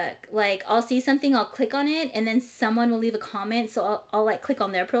stuck. Like, I'll see something, I'll click on it, and then someone will leave a comment. So I'll like click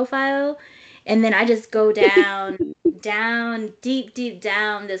on their profile, and then I just go down, deep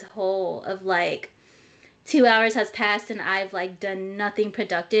down this hole of like 2 hours has passed, and I've like done nothing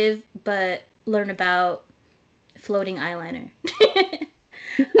productive but learn about floating eyeliner.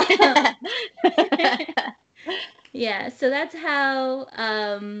 Yeah, so that's how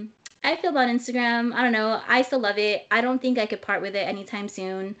I feel about Instagram. I don't know. I still love it. I don't think I could part with it anytime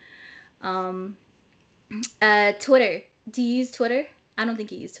soon. Um, Twitter. Do you use Twitter? I don't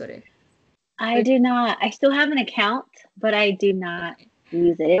think you use Twitter. I do not. I still have an account, but I do not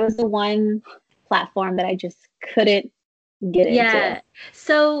use it. It was the one platform that I just couldn't get into. Yeah.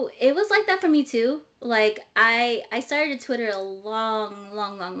 So it was like that for me too. Like, I started Twitter a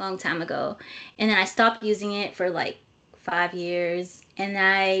long time ago, and then I stopped using it for like 5 years. And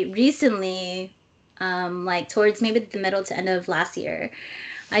I recently, like towards maybe the middle to end of last year,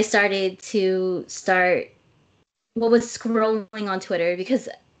 I started what was scrolling on Twitter, because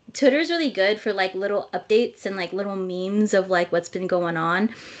Twitter is really good for like little updates and like little memes of like what's been going on.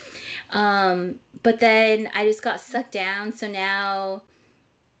 But then I just got sucked down. So now,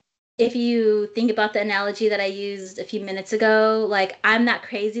 if you think about the analogy that I used a few minutes ago, like, I'm that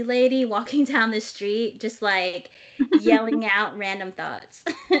crazy lady walking down the street, just like yelling out random thoughts.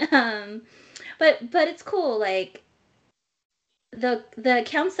 But it's cool. Like, the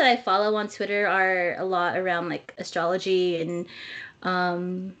accounts that I follow on Twitter are a lot around like astrology and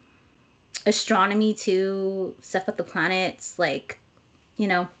um astronomy too, stuff with the planets, like, you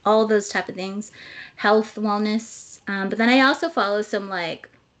know, all those type of things, health, wellness. But then I also follow some like,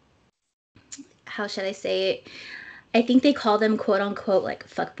 how should I say it? I think they call them quote unquote like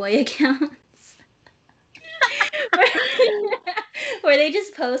fuckboy accounts. Where they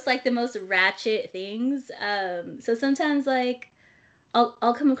just post like the most ratchet things. So sometimes like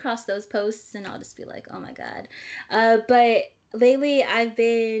I'll come across those posts and I'll just be like, oh my god. But lately I've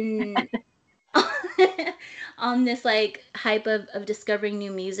been on this like hype of discovering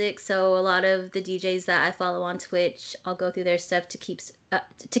new music. So a lot of the DJs that I follow on Twitch, I'll go through their stuff to keep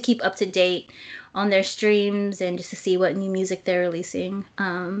up to date on their streams and just to see what new music they're releasing.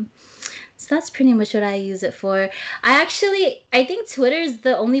 So that's pretty much what I use it for. I think Twitter is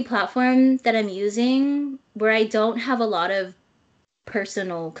the only platform that I'm using where I don't have a lot of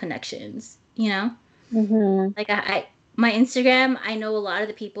personal connections, you know? Like my Instagram, I know a lot of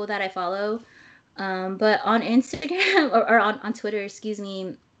the people that I follow. But on Instagram or on Twitter, excuse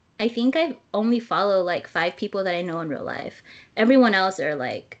me, I think I only follow like 5 people that I know in real life. Everyone else are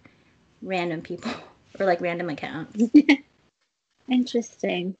like random people or like random accounts.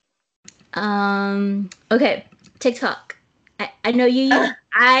 Interesting. Okay, TikTok. I know you use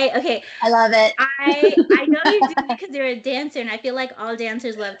okay. I love it. I know you do because you're a dancer, and I feel like all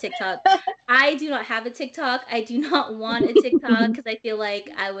dancers love TikTok. I do not have a TikTok. I do not want a TikTok because I feel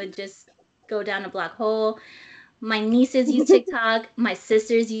like I would just go down a black hole. My nieces use TikTok. My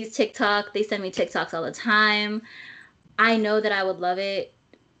sisters use TikTok. They send me TikToks all the time. I know that I would love it,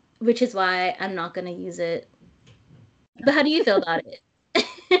 which is why I'm not gonna use it. But how do you feel about it?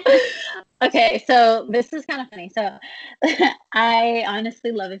 Okay, so this is kind of funny. So I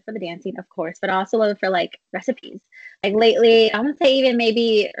honestly love it for the dancing, of course, but I also love it for like recipes. Like lately, I want to say even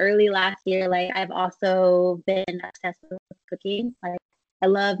maybe early last year, like I've also been obsessed with cooking. Like I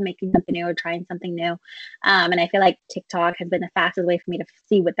love making something new or trying something new. And I feel like TikTok has been the fastest way for me to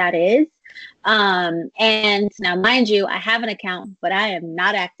see what that is. And now, mind you, I have an account, but I am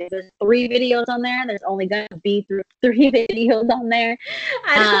not active. There's 3 videos on there. There's only going to be 3 videos on there.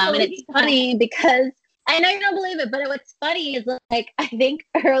 And it's funny because I know you don't believe it, but what's funny is like, I think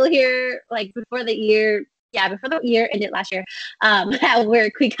earlier, like before the year ended last year, at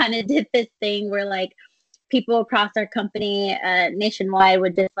work, we kind of did this thing where like, people across our company nationwide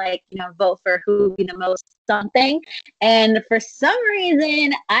would just like, vote for who would be the most something. And for some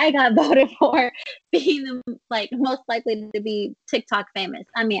reason, I got voted for being the like most likely to be TikTok famous.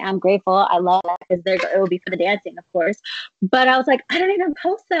 I mean, I'm grateful. I love that because it will be for the dancing, of course. But I was like, I don't even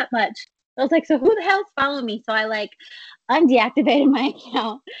post that much. I was like, so who the hell's following me? So I like undeactivated my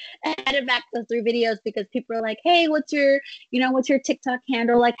account and added back those 3 videos because people were like, hey, what's your TikTok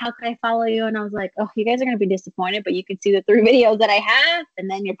handle? Like, how can I follow you? And I was like, oh, you guys are going to be disappointed, but you can see the 3 videos that I have,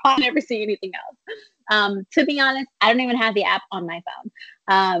 and then you'll probably never see anything else. To be honest, I don't even have the app on my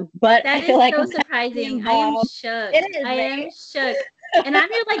phone. But that I feel like so surprising. I am shook. It is, I right? am shook. And I'm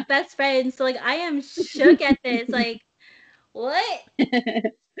your like best friend, so like I am shook at this. Like, what?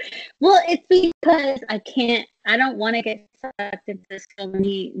 Well, it's because I don't want to get sucked into so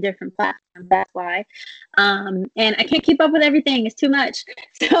many different platforms. That's why. And I can't keep up with everything. It's too much.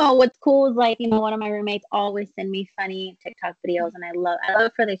 So what's cool is like, one of my roommates always send me funny TikTok videos, and I love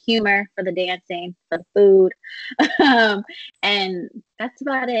it for the humor, for the dancing, for the food. And that's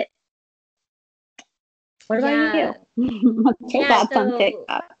about it. What about you? What's your thoughts on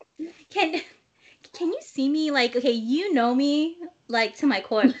TikTok? Can you see me like, okay, you know me like to my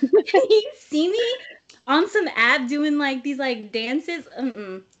core. Can you see me on some app doing like these like dances?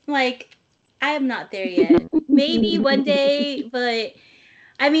 Like I am not there yet. Maybe one day, but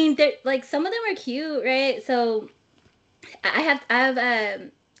I mean, they're like some of them are cute, right? So I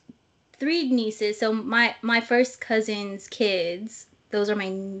have 3 nieces. So my first cousin's kids, those are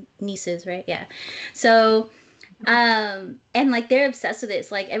my nieces, right? Yeah. So and like they're obsessed with it.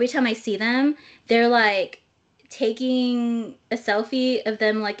 It's like every time I see them, they're like taking a selfie of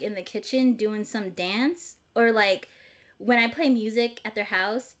them like in the kitchen doing some dance, or like when I play music at their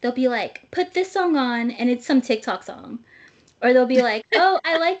house, they'll be like, put this song on, and it's some TikTok song. Or they'll be like, oh,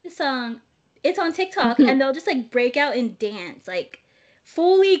 I like the song, it's on TikTok, and they'll just like break out and dance like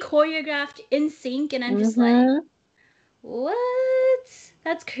fully choreographed in sync, and I'm just like, what?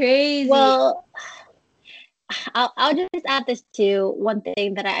 That's crazy. Well, I'll just add this too. One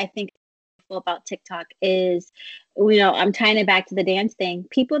thing that I think about TikTok is, I'm tying it back to the dance thing.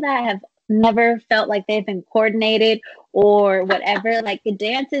 People that have never felt like they've been coordinated or whatever. Like the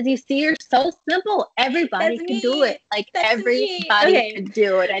dances you see are so simple. Everybody That's can do it. me. Like That's me. everybody Okay. can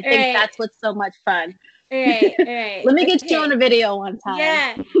do it. I All think right. that's what's so much fun. All right. All right. Let me get you on Okay. a video one time.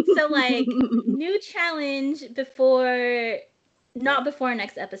 Yeah. So like new challenge before, not before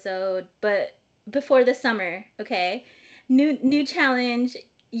next episode, but before the summer. Okay. New challenge.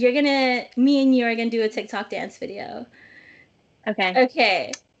 Me and you are gonna do a TikTok dance video. Okay.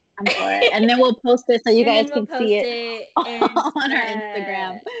 Okay. I'm for it. And then we'll post it so you And guys then we'll can see post it it and on our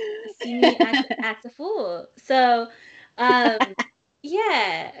Instagram. see me act a fool. So, um,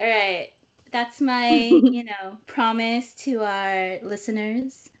 yeah, all right. That's my, promise to our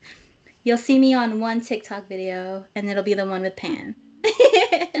listeners. You'll see me on one TikTok video, and it'll be the one with Pan.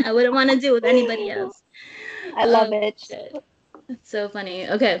 I wouldn't want to do it with anybody else. I love it. Shit. It's so funny.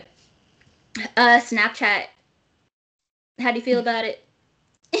 Okay. Snapchat. How do you feel about it?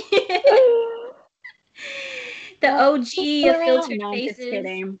 The OG of filtered No, I'm just faces.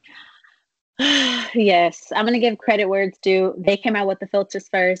 kidding. Yes, I'm gonna give credit where it's due. They came out with the filters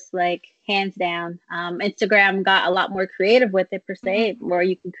first, like hands down. Instagram got a lot more creative with it per se, where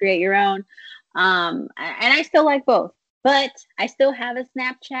you can create your own. And I still like both, but I still have a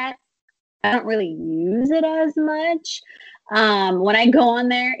Snapchat. I don't really use it as much. When I go on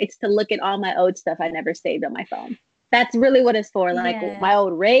there, it's to look at all my old stuff I never saved on my phone. That's really what it's for. Like my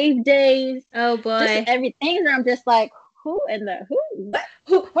old rave days. Oh boy. Just everything where I'm just like, who in the what?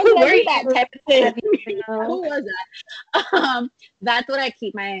 Who What were you? that type of thing? You know? Who was that? That's what I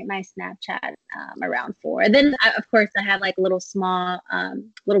keep my Snapchat around for. And then of course I have like little small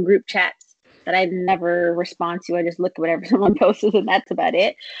little group chats that I never respond to. I just look at whatever someone posts and that's about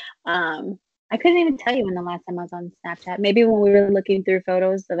it. I couldn't even tell you when the last time I was on Snapchat. Maybe when we were looking through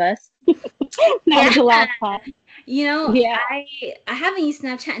photos of us. That was the last time. You know, yeah. I haven't used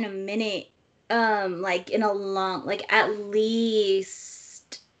Snapchat in a minute. Like in a long, like at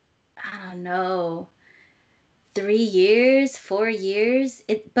least, I don't know, 3 years, 4 years.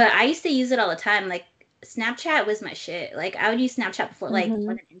 But I used to use it all the time. Like Snapchat was my shit. Like I would use Snapchat before, like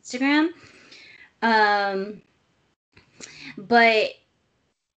more than Instagram. But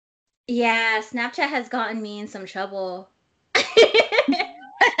yeah, Snapchat has gotten me in some trouble. We'll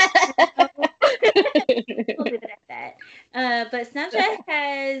leave it at that. But Snapchat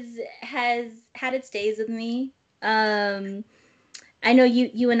has had its days with me. I know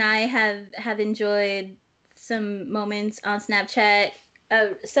you and I have enjoyed some moments on Snapchat.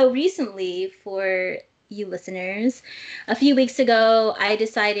 So recently, for you listeners, a few weeks ago, I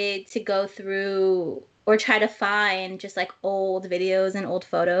decided to go through or try to find just like old videos and old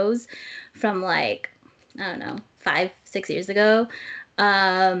photos from like, I don't know, 5-6 years ago.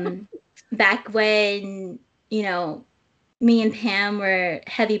 Back when, me and Pam were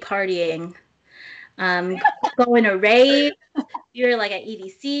heavy partying, going to rave. We were like at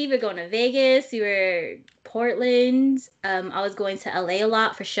EDC, we were going to Vegas, we were Portland. I was going to LA a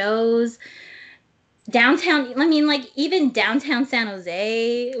lot for shows. Downtown, I mean, like even downtown San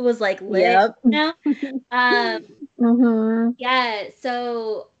Jose was like lit. Yep. Yeah,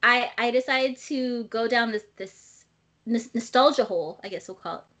 so I decided to go down this nostalgia hole, I guess we'll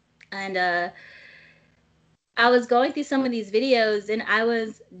call it. And I was going through some of these videos and I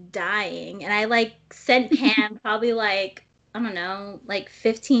was dying. And I like sent Pam probably like, I don't know, like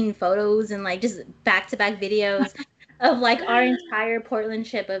 15 photos and like just back-to-back videos of like our entire Portland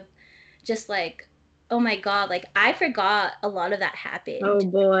trip of just like, oh my God, like I forgot a lot of that happened. Oh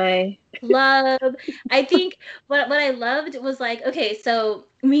boy. Love. I think what I loved was like, okay, so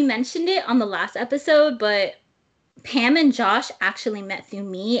we mentioned it on the last episode, but Pam and Josh actually met through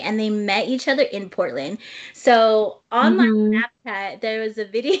me and they met each other in Portland. So on my Snapchat, there was a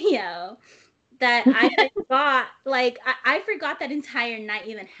video that I forgot, like I forgot that entire night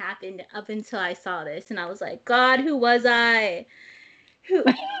even happened up until I saw this. And I was like, God, who was I? Who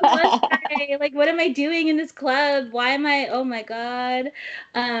was I? Like, what am I doing in this club? Why am I? Oh my God.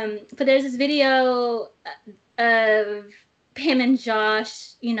 But there's this video of Pam and Josh,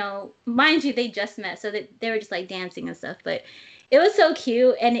 mind you, they just met, so that they were just like dancing and stuff, but it was so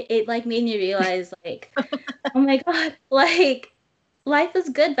cute and it like made me realize like, oh my God, like life was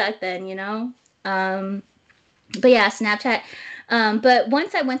good back then, but yeah, Snapchat. But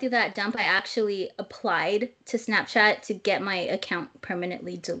once I went through that dump, I actually applied to Snapchat to get my account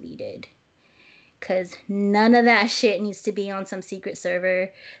permanently deleted. Because none of that shit needs to be on some secret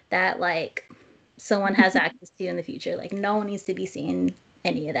server that, like, someone has access to in the future. Like, no one needs to be seeing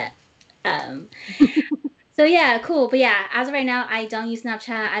any of that. So, yeah, cool. But, yeah, as of right now, I don't use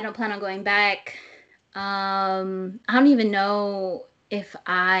Snapchat. I don't plan on going back. I don't even know if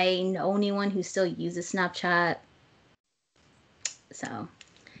I know anyone who still uses Snapchat. So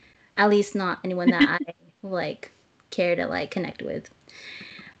at least not anyone that I like care to like connect with.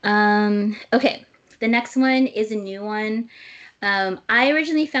 Okay, the next one is a new one. I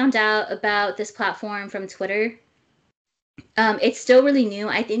originally found out about this platform from Twitter. It's still really new.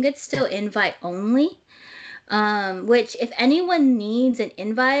 I think it's still invite only. Which if anyone needs an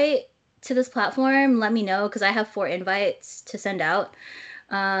invite to this platform, let me know because I have 4 invites to send out.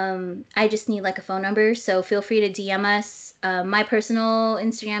 I just need like a phone number, so feel free to DM us. My personal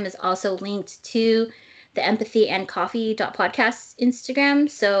Instagram is also linked to the Empathy and Coffee podcast Instagram,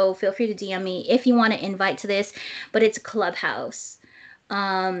 so feel free to DM me if you want to invite to this. But it's Clubhouse.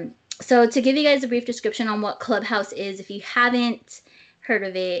 So to give you guys a brief description on what Clubhouse is, if you haven't heard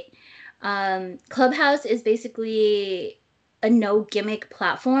of it, Clubhouse is basically a no gimmick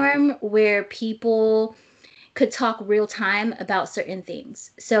platform where people could talk real time about certain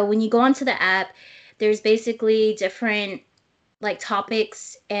things. So when you go onto the app, there's basically different like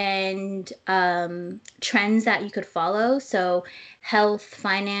topics and trends that you could follow. So health,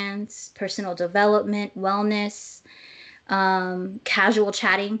 finance, personal development, wellness, casual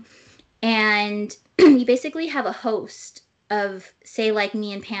chatting. And you basically have a host of, say, like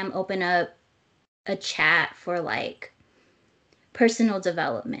me and Pam open up a chat for like personal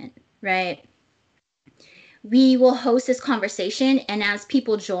development, right? We will host this conversation, and as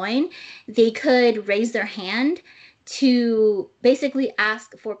people join, they could raise their hand to basically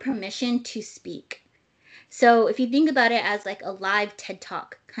ask for permission to speak. So if you think about it as like a live TED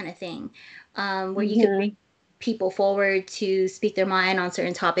Talk kind of thing, where you could bring people forward to speak their mind on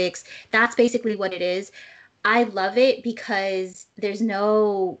certain topics, that's basically what it is. I love it because there's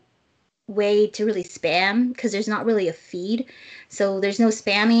no way to really spam because there's not really a feed. So there's no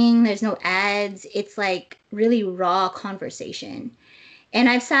spamming, there's no ads. It's like really raw conversation. And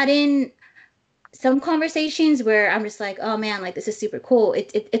I've sat in some conversations where I'm just like, oh man, like this is super cool.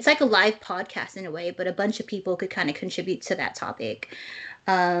 It's like a live podcast in a way, but a bunch of people could kind of contribute to that topic.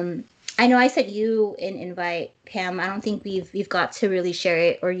 I know I sent you an invite, Pam. I don't think we've got to really share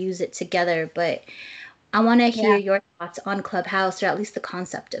it or use it together, but I want to hear your thoughts on Clubhouse, or at least the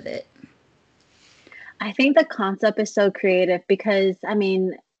concept of it. I think the concept is so creative because, I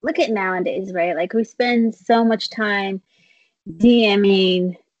mean, look at nowadays, right? Like we spend so much time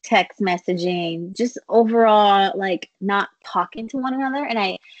DMing, text messaging, just overall like not talking to one another. And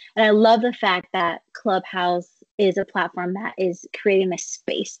I love the fact that Clubhouse is a platform that is creating a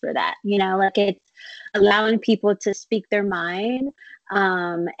space for that. You know, like it's allowing people to speak their mind,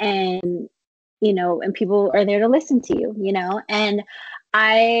 and you know, and people are there to listen to you, you know. And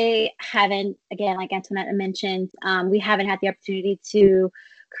I haven't, again, like Antoinette mentioned, we haven't had the opportunity to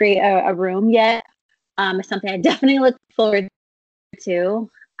create a room yet. It's something I definitely look forward to.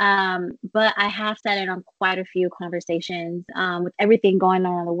 But I have sat in on quite a few conversations with everything going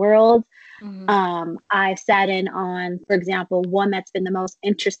on in the world. I've sat in on, for example, one that's been the most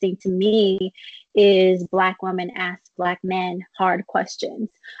interesting to me is Black women ask Black men hard questions,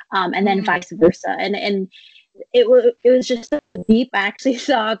 and then vice versa. And it was just so deep. I actually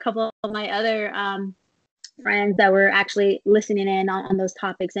saw a couple of my other friends that were actually listening in on those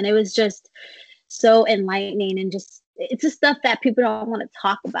topics, and it was just so enlightening, and just it's the stuff that people don't want to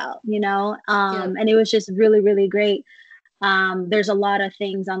talk about, you know. And it was just really, really great. There's a lot of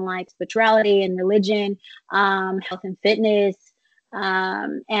things on like spirituality and religion, health and fitness,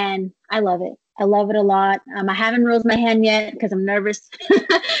 and I love it. I love it a lot. I haven't raised my hand yet because I'm nervous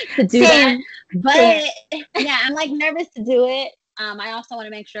to do that. But yeah, I'm like nervous to do it. I also want to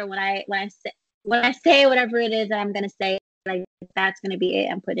make sure when I say whatever it is that I'm gonna say, like that's gonna be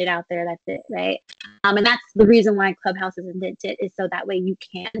it. I'm putting it out there. That's it, right? And that's the reason why Clubhouse is invented, is so that way you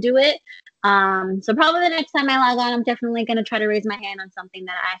can do it. So probably the next time I log on, I'm definitely gonna try to raise my hand on something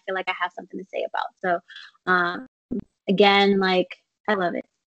that I feel like I have something to say about. So again, like I love it.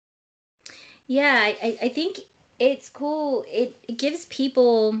 Yeah, I think it's cool. It gives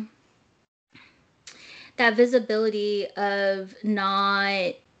people that visibility of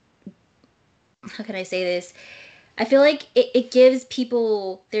not, how can I say this? I feel like it gives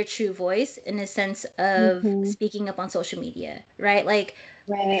people their true voice in a sense of speaking up on social media, right? Like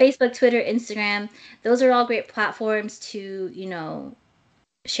Facebook, Twitter, Instagram, those are all great platforms to, you know,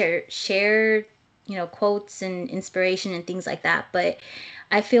 share, you know, quotes and inspiration and things like that. But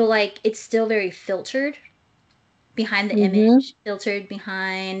I feel like it's still very filtered behind the image, filtered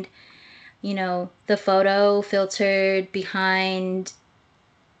behind, you know, the photo, filtered behind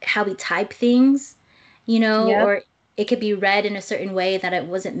how we type things, you know, or it could be read in a certain way that it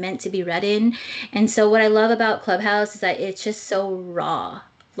wasn't meant to be read in. And so what I love about Clubhouse is that it's just so raw.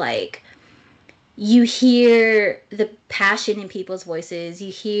 Like, you hear the passion in people's voices,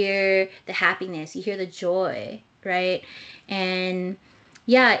 you hear the happiness, you hear the joy, right? And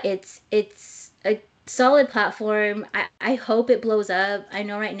yeah, it's a solid platform. I hope it blows up. I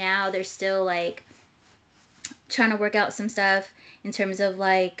know right now they're still like trying to work out some stuff in terms of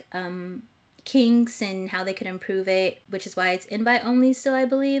like kinks and how they could improve it, which is why it's invite only still, I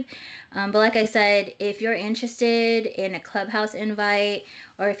believe. But like I said, if you're interested in a Clubhouse invite,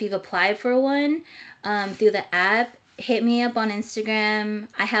 or if you've applied for one through the app, hit me up on Instagram.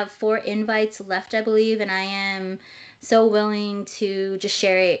 I have 4 invites left, I believe, and I am so willing to just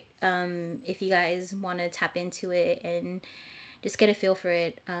share it if you guys want to tap into it and just get a feel for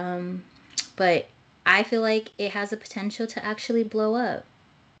it. But I feel like it has the potential to actually blow up.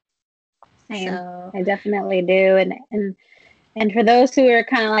 Same. So I definitely do. And for those who are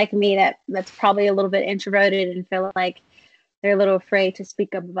kind of like me, that's probably a little bit introverted and feel like they're a little afraid to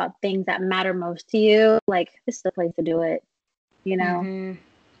speak up about things that matter most to you, like this is the place to do it, you know.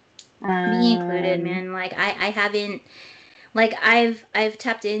 me included, Um, man. Like I haven't like I've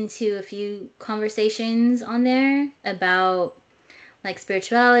tapped into a few conversations on there about like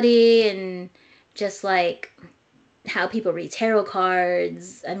spirituality and just like how people read tarot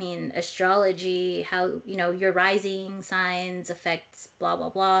cards. I mean, astrology, how, you know, your rising signs affects blah blah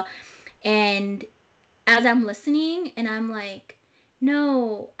blah. And as I'm listening and I'm like,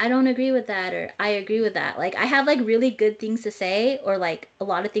 no, I don't agree with that, or I agree with that. Like I have like really good things to say, or like a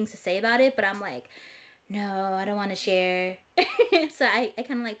lot of things to say about it, but I'm like, no, I don't want to share. So I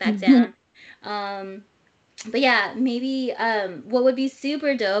kind of like back down. Um, but yeah, maybe what would be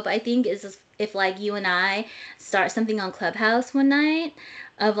super dope, I think, is if like you and I start something on Clubhouse one night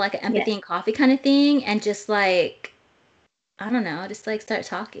of like an yeah, empathy and coffee kind of thing, and just like I don't know, just like start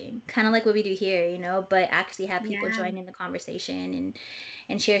talking, kind of like what we do here, you know, but actually have people yeah, join in the conversation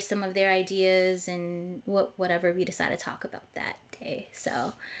and share some of their ideas and whatever we decide to talk about that day.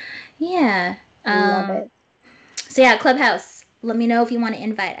 So yeah, love um, it. so yeah, Clubhouse. Let me know if you want to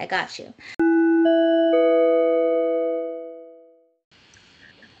invite. I got you.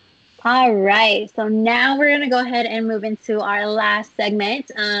 All right, so now we're going to go ahead and move into our last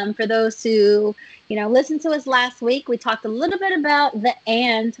segment. For those who, listened to us last week, we talked a little bit about the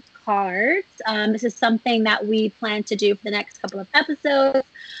and cards. This is something that we plan to do for the next couple of episodes.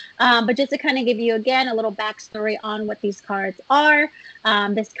 But just to kind of give you, again, a little backstory on what these cards are.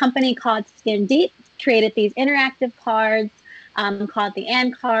 This company called Skin Deep created these interactive cards called the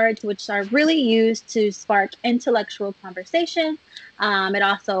and cards, which are really used to spark intellectual conversation. It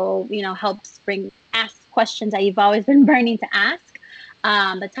also, helps ask questions that you've always been burning to ask.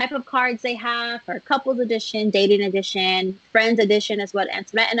 The type of cards they have for couples edition, dating edition, friends edition is what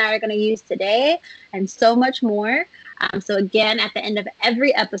Antoinette and I are going to use today, and so much more. So again, at the end of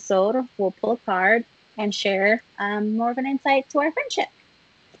every episode, we'll pull a card and share more of an insight to our friendship.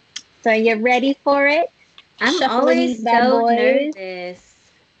 So you ready for it? I'm Shuffling always these bad so boys. nervous.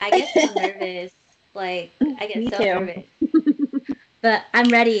 I get so nervous. Like I get Me so too. nervous. But I'm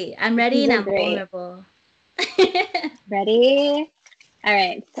ready. I'm ready These and are I'm great. vulnerable. Ready? All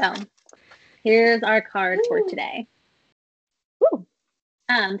right. So here's our card for today. Woo.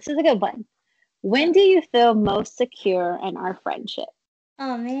 This is a good one. When do you feel most secure in our friendship?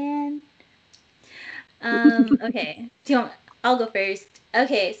 Oh man. Okay. I'll go first.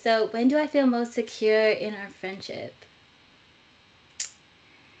 Okay, so when do I feel most secure in our friendship?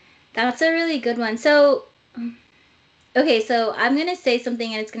 That's a really good one. So, okay, so I'm gonna say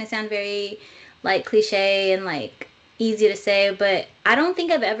something and it's gonna sound very like cliche and like easy to say, but I don't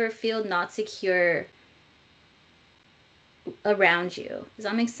think I've ever feel not secure around you. Does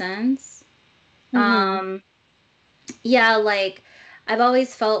that make sense? Mm-hmm. Um, yeah, like I've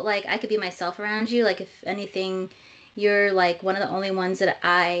always felt like I could be myself around you. Like if anything, you're like one of the only ones that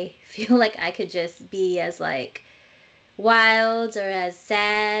I feel like I could just be as like wild or as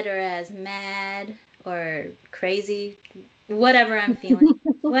sad or as mad or crazy, whatever I'm feeling,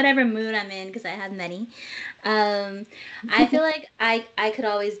 whatever mood I'm in, because I have many. Um, I feel like I could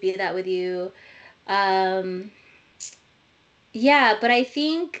always be that with you. Um, yeah, but I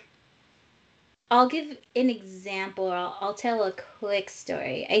think I'll give an example, or I'll tell a quick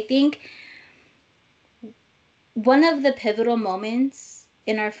story. I think one of the pivotal moments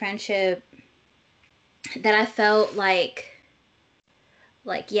in our friendship that I felt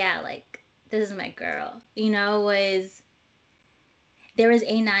yeah, like this is my girl, was there was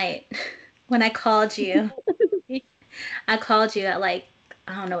a night when I called you. I called you at like,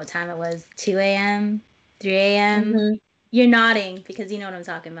 I don't know what time it was, 2 a.m. 3 a.m. Mm-hmm. You're nodding because you know what I'm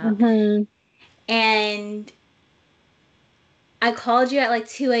talking about. Mm-hmm. And I called you at like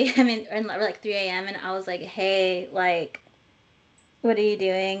 2 a.m. or like 3 a.m. and I was like, hey, like, what are you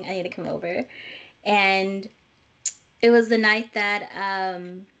doing? I need to come over. And it was the night that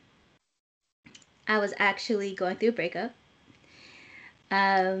I was actually going through a breakup.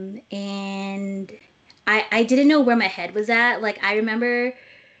 And I didn't know where my head was at. Like, I remember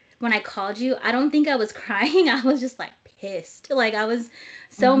when I called you, I don't think I was crying. I was just like pissed. Like, I was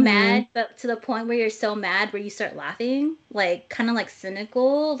so Mm-hmm. mad, but to the point where you're so mad where you start laughing, like, kind of like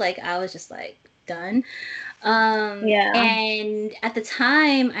cynical. Like, I was just like done. Yeah. And at the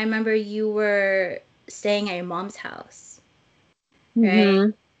time, I remember you were staying at your mom's house, right?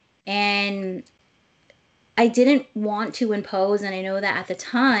 Mm-hmm. And I didn't want to impose, and I know that at the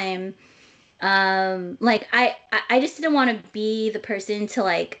time, like I just didn't want to be the person to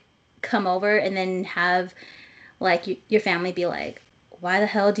like come over and then have like your family be like, why the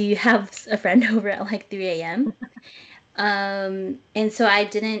hell do you have a friend over at like 3 a.m. And so I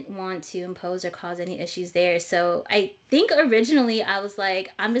didn't want to impose or cause any issues there. So I think originally I was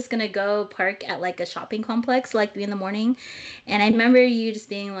like, I'm just gonna go park at like a shopping complex like 3 in the morning. And I remember you just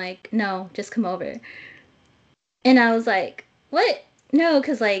being like, no, just come over. And I was like, what? No,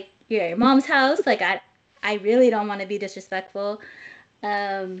 because like you're at your mom's house. Like I really don't want to be disrespectful.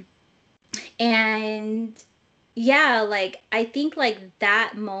 Um, and yeah, like I think like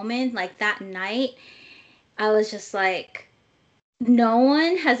that moment, like that night, I was just like, no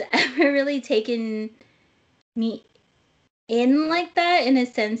one has ever really taken me in like that in a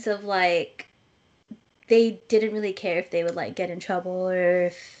sense of like they didn't really care if they would like get in trouble or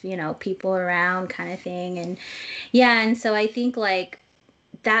if, you know, people around kind of thing. And yeah, and so I think like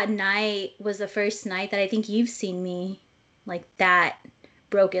that night was the first night that I think you've seen me like that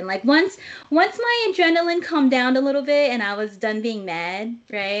broken. Like once my adrenaline calmed down a little bit and I was done being mad,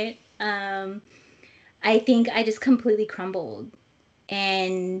 right? I think I just completely crumbled.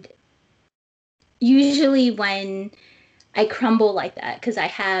 And usually when I crumble like that, because I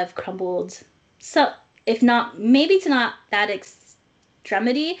have crumbled, so if not, maybe it's not that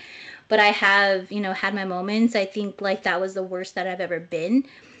extremity, but I have, you know, had my moments. I think like that was the worst that I've ever been,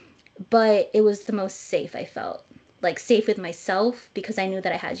 but it was the most safe I felt, like safe with myself because I knew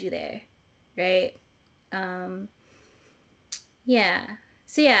that I had you there, right? Um, yeah.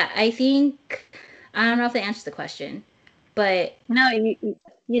 So yeah, I think I don't know if that answers the question, but No,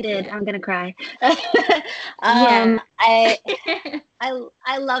 you did. yeah, I'm gonna cry. yeah. I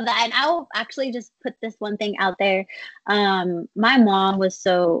I love that, and I'll actually just put this one thing out there. My mom was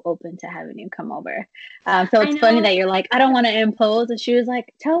so open to having you come over. So I it's funny know. that you're like, I don't want to impose, and she was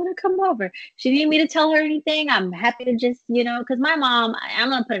like, tell her to come over. She didn't need me to tell her anything. I'm happy to just, because my mom, I'm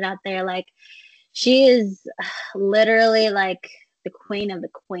gonna put it out there, like she is literally like the queen of the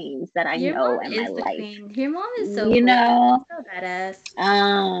queens that I Your know mom in my is the life. queen. Your mom is so You cool. know, So badass.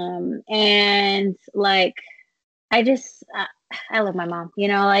 and like I just I love my mom,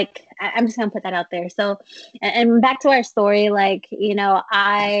 like I'm just gonna put that out there. So and back to our story, like,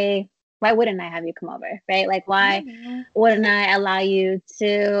 I why wouldn't I have you come over, right? Like why Yeah. wouldn't I allow you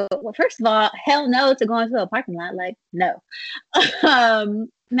to, well, first of all, hell no to go into a parking lot, like no.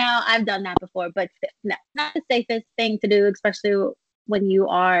 Now I've done that before, but no, not the safest thing to do, especially when you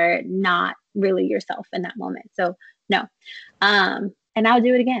are not really yourself in that moment. So no. And I'll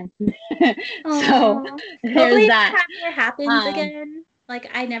do it again. So Oh. there's Hopefully it that. never happens Um, again. Like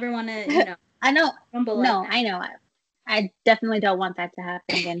I never want to, you know, I know, rumble like no, that. I know. I definitely don't want that to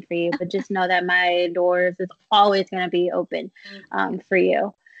happen again for you, but just know that my doors is always going to be open Thank you. for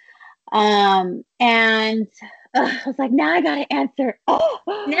you. And I was like, now I got to answer.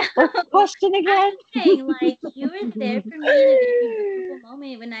 No, Oh, what's the question I'm again? just saying, like, you were there for me in a very vulnerable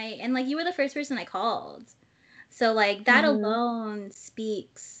moment when and like, you were the first person I called. So, like, that Hmm. alone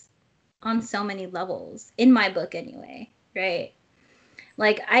speaks on so many levels, in my book, anyway, right?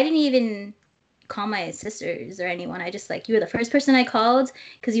 Like, I didn't even call my sisters or anyone. I just, like, you were the first person I called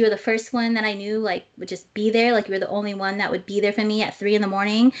because you were the first one that I knew, like, would just be there. Like, you were the only one that would be there for me at 3 in the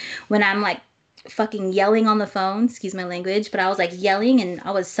morning when I'm, like, fucking yelling on the phone, excuse my language, but I was like yelling and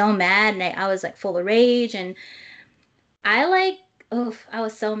I was so mad and I was like full of rage and I like, oh, I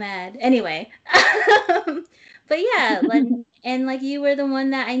was so mad. Anyway, but yeah, like, and like you were the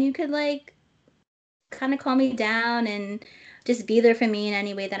one that I knew could like kind of calm me down and just be there for me in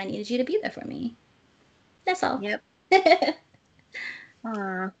any way that I needed you to be there for me. That's all. Yep.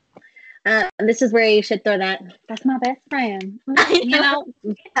 Aw. This is where you should throw that. That's my best friend. I You know. know,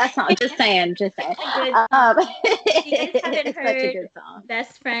 that's not just saying. Just saying. A good song. If you guys haven't It's such a heard good song.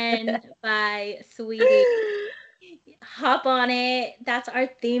 Best Friend by Sweetie, hop on it. That's our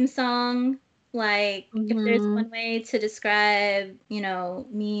theme song. Like, if there's Hmm. one way to describe,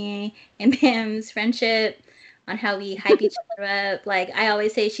 me and Pam's friendship on how we hype each other up, like, I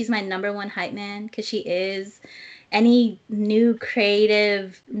always say she's my number one hype man because she is. Any new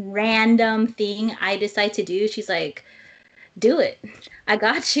creative, random thing I decide to do, she's like, do it. I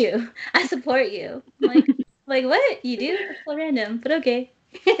got you. I support you. I'm like what? You do? That's so random, but okay.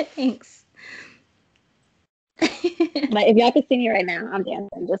 Thanks. Like if y'all could see me right now, I'm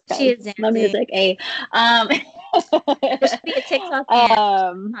dancing just She because is my dancing. music. Um, There should be a TikTok dance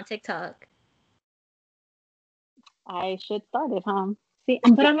um, on TikTok. I should start it, huh? See,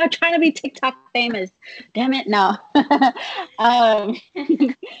 but I'm not trying to be TikTok famous. Damn it, no. um,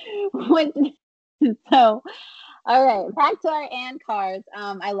 when, so, all right, back to our and cars.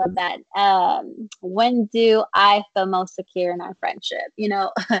 I love that. When do I feel most secure in our friendship?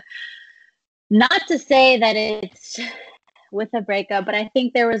 Not to say that it's with a breakup, but I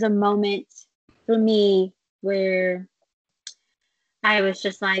think there was a moment for me where I was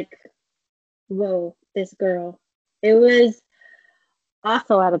just like, whoa, this girl. It was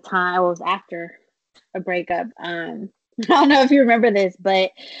also at a time, it was after a breakup. I don't know if you remember this,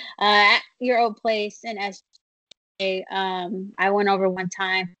 but at your old place in SJ, I went over one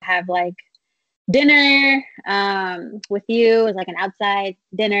time to have like dinner with you. It was like an outside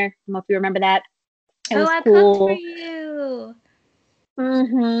dinner. I don't know if you remember that. It Oh, was I cooked for cool. you.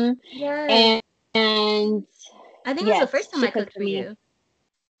 Mm-hmm. Yes. And I think it was the yes, first time she I cooked cooked for for me. you.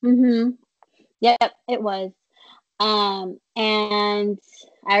 Mm-hmm. Yep, it was. And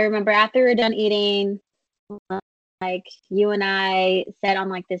I remember after we were done eating, like you and I sat on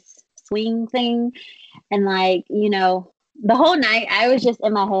like this swing thing, and like the whole night I was just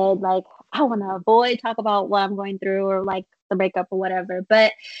in my head like I want to avoid talk about what I'm going through or like the breakup or whatever,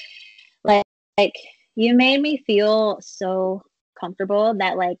 but like like you made me feel so comfortable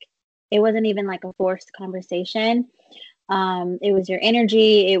that like it wasn't even like a forced conversation. It was your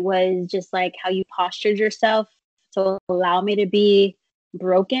energy. It was just like how you postured yourself to allow me to be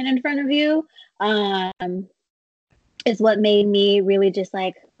broken in front of you. Is what made me really just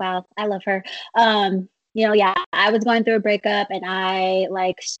like, wow, I love her. Yeah, I was going through a breakup and I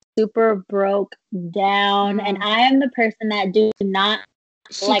like super broke down. And Mm, I am the person that do not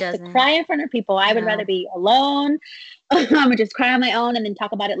she like to doesn't. cry in front of people. I would rather No. be alone or just cry on my own and then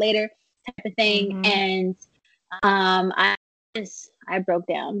talk about it later type of thing. Mm-hmm. And I I broke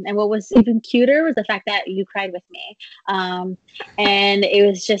down. And what was even cuter was the fact that you cried with me. And it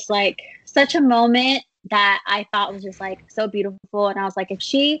was just like such a moment that I thought was just like so beautiful. And I was like, if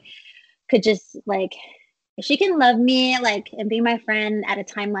she could just like, if she can love me like and be my friend at a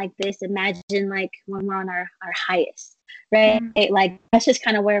time like this, imagine like when we're on our highest, right? Mm. Like that's just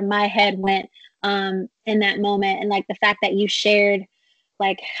kind of where my head went in that moment. And like the fact that you shared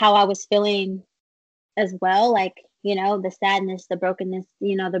like how I was feeling as well, like the sadness, the brokenness,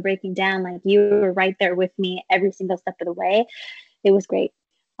 the breaking down, like you were right there with me every single step of the way. It was great.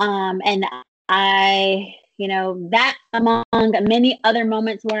 And I that among many other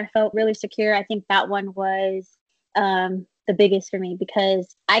moments where I felt really secure, I think that one was the biggest for me,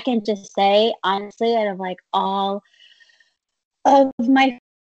 because I can just say honestly, out of like all of my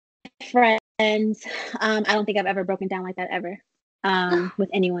friends, I don't think I've ever broken down like that ever with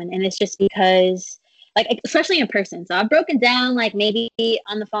anyone. And it's just because, like, especially in person. So I've broken down, like, maybe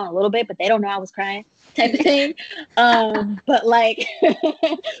on the phone a little bit, but they don't know I was crying type of thing. But, like,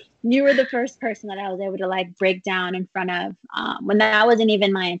 you were the first person that I was able to, like, break down in front of when that wasn't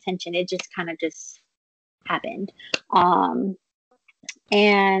even my intention. It just kind of just happened.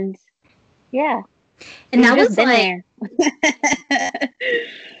 And yeah, And you've that just was been like there.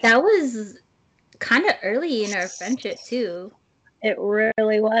 that was kind of early in our friendship too. It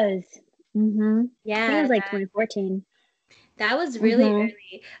really was. I think it Yeah, was like 2014. that was really Mm-hmm.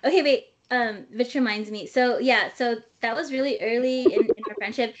 early. Okay, wait. Which reminds me. So yeah, so that was really early in our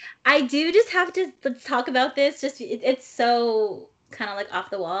friendship. I do just have to let's talk about this. Just it's so kind of like off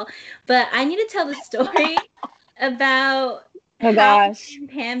the wall, but I need to tell the story about Oh how me gosh. and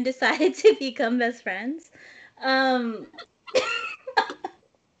Pam decided to become best friends. Um,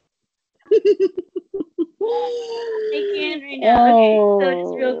 I can't right now. Okay, so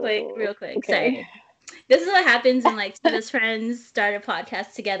just real Oh, quick. Sorry. okay. This is what happens when like two best friends start a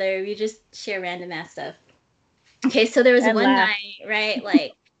podcast together. We just share random ass stuff. Okay, so there was And one laugh. night, right?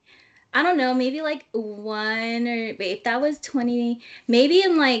 Like I don't know, maybe like one or wait, that was 20, maybe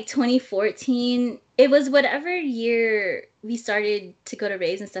in like 2014. It was whatever year we started to go to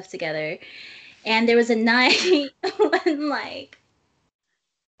raves and stuff together. And there was a night when like,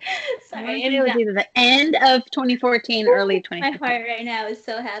 I want sorry, to say it and was either the end of 2014, early my 2015. heart right now is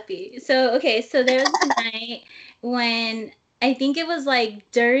so happy. So, okay, so there was a night when I think it was like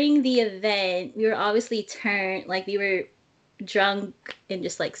during the event, we were obviously turned, like we were drunk and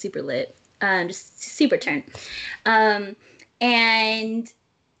just like super lit, just super turned. Um, and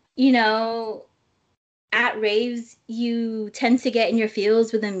you know, at raves, you tend to get in your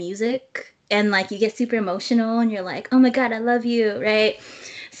feels with the music and like you get super emotional and you're like, oh my God, I love you, right?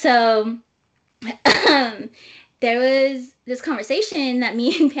 So um, there was this conversation that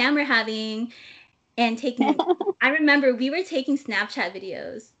me and Pam were having and taking, I remember we were taking Snapchat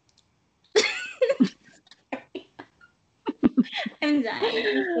videos. I'm dying.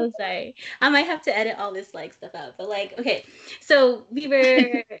 I'm so sorry. I might have to edit all this like stuff out, but like, okay. So we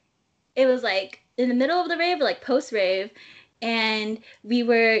were, it was like in the middle of the rave, like post rave, and we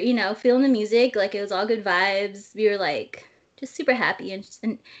were, feeling the music. Like it was all good vibes. We were like just super happy and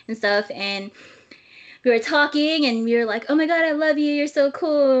stuff. And we were talking and we were like, oh my God, I love you. You're so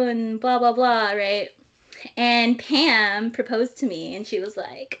cool and blah, blah, blah. Right. And Pam proposed to me and she was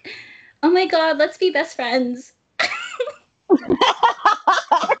like, oh my God, let's be best friends.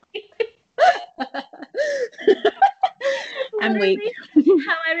 I'm weak. Literally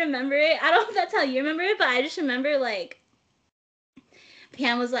how I remember it. I don't know if that's how you remember it, but I just remember like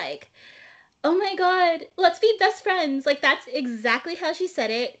Pam was like, oh my God, let's be best friends. Like that's exactly how she said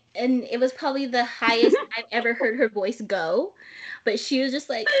it. And it was probably the highest I've ever heard her voice go. But she was just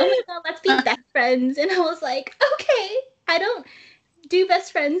like, oh my God, let's be best friends. And I was like, okay, I don't do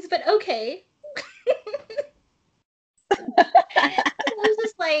best friends, but okay. It was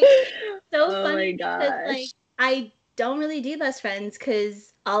just like so Oh my funny because like gosh. I don't really do best friends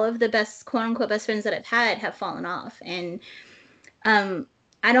because all of the best quote unquote best friends that I've had have fallen off. And um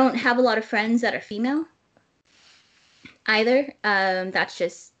I don't have a lot of friends that are female either. That's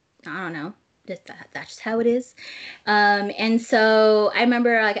just I don't know. That's just how it is. And so I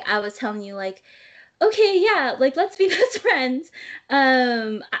remember like I was telling you like, okay, yeah, like let's be best friends.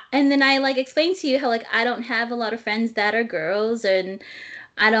 And then I like explained to you how like I don't have a lot of friends that are girls, and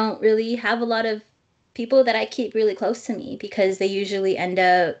I don't really have a lot of people that I keep really close to me because they usually end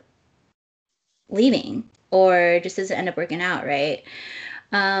up leaving or just doesn't end up working out, right?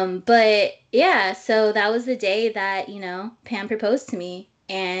 But yeah, so that was the day that, Pam proposed to me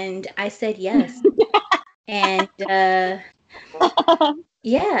and I said yes. And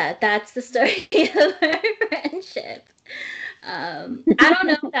yeah, that's the story of our friendship. I don't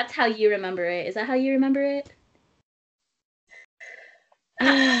know if that's how you remember it. Is that how you remember it?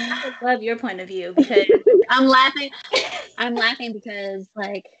 I would love your point of view because I'm laughing. I'm laughing because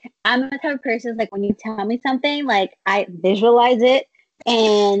like I'm the type of person like when you tell me something, like I visualize it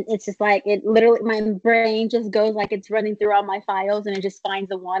and it's just like it literally my brain just goes like it's running through all my files and it just finds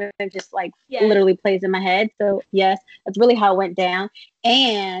the one and it just like yes. literally plays in my head. So yes, that's really how it went down.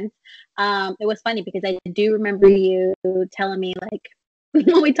 And it was funny because I do remember you telling me like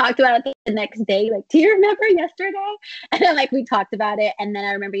when we talked about it the next day, like, do you remember yesterday? And then like we talked about it, and then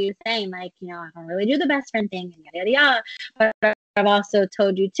I remember you saying like, I don't really do the best friend thing, and yada yada yada. But I've also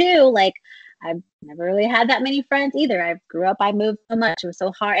told you too, like I've never really had that many friends either. I grew up, I moved so much, it was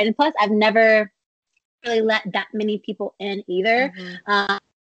so hard, and plus I've never really let that many people in either. Mm-hmm.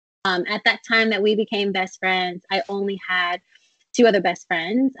 At that time that we became best friends, I only had two other best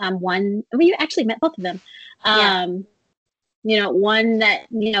friends. One we actually met both of them. One that,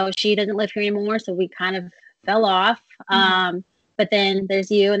 she doesn't live here anymore. So we kind of fell off. Mm-hmm. But then there's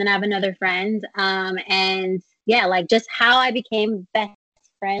you, and then I have another friend. And yeah, like just how I became best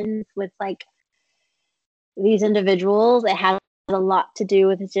friends with like these individuals, it has a lot to do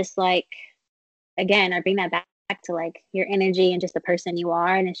with just like, again, I bring that back to like your energy and just the person you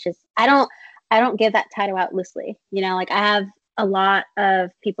are. And it's just, I don't give that title out loosely. Like I have a lot of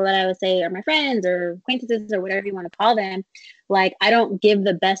people that I would say are my friends or acquaintances or whatever you want to call them. Like I don't give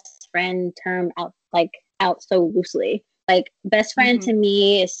the best friend term out so loosely. Like best friend mm-hmm. to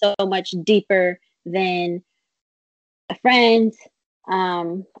me is so much deeper than a friend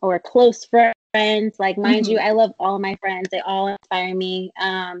or a close friend. Like mind mm-hmm. you, I love all my friends. They all inspire me.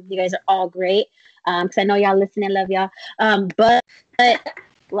 You guys are all great. Because I know y'all listen and love y'all. But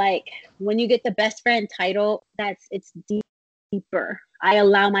like when you get the best friend title, it's deeper. I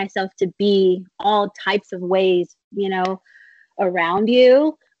allow myself to be all types of ways, around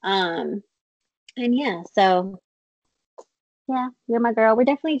you. And yeah, so yeah, you're my girl. We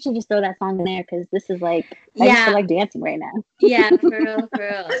definitely should just throw that song in there because this is like, I just feel Yeah, like dancing right now. yeah, for real, for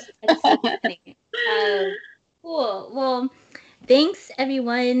real. That's so funny. Cool. Well, thanks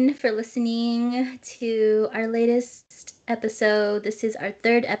everyone for listening to our latest episode. This is our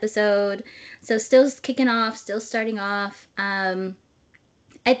third episode. So still kicking off, still starting off. I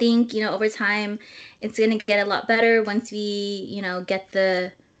think, over time it's going to get a lot better once we, get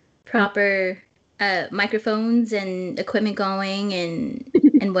the proper microphones and equipment going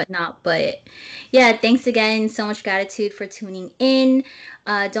and whatnot. But yeah, thanks again. So much gratitude for tuning in.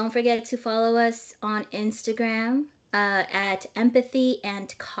 Don't forget to follow us on Instagram at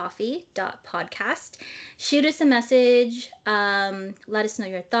empathyandcoffee.podcast. Shoot us a message. Let us know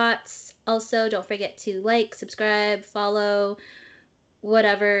your thoughts. Also, don't forget to like, subscribe, follow,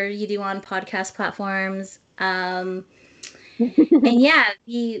 whatever you do on podcast platforms. And yeah,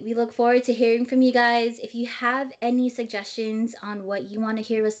 we look forward to hearing from you guys. If you have any suggestions on what you want to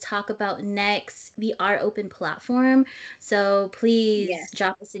hear us talk about next, we are open platform. So please Yes.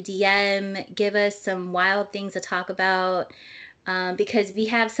 drop us a DM, give us some wild things to talk about, because we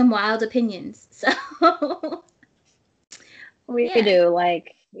have some wild opinions. So We yeah. do,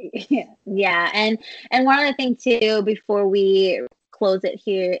 like, yeah. And one other thing too, before we close it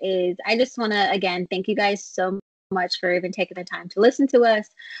here, is I just want to again thank you guys so much for even taking the time to listen to us,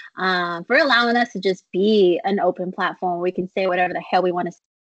 for allowing us to just be an open platform. We can say whatever the hell we want to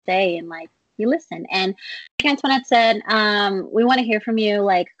say, and like, you listen. And like Antoinette said, we want to hear from you.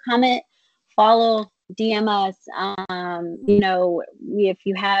 Like, comment, follow, DM us. If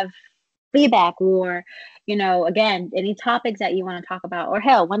you have feedback, or again, any topics that you want to talk about, or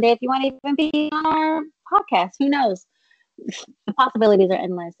hell, one day if you want to even be on our podcast, who knows? The possibilities are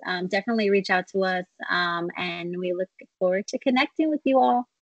endless. Definitely reach out to us, and we look forward to connecting with you all.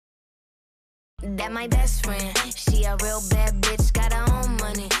 That my best friend, she a real bad bitch, got her own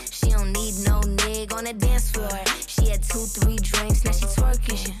money. She don't need no nigga on the dance floor. She had 2-3 drinks, now she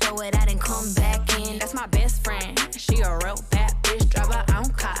twerking. She throw it out and come back in. That's my best friend, she a real bad bitch, drive her own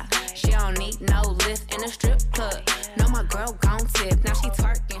car. She don't need no lift in a strip club. No, my girl gon' tip, now she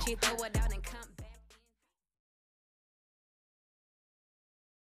twerking, she throw it out.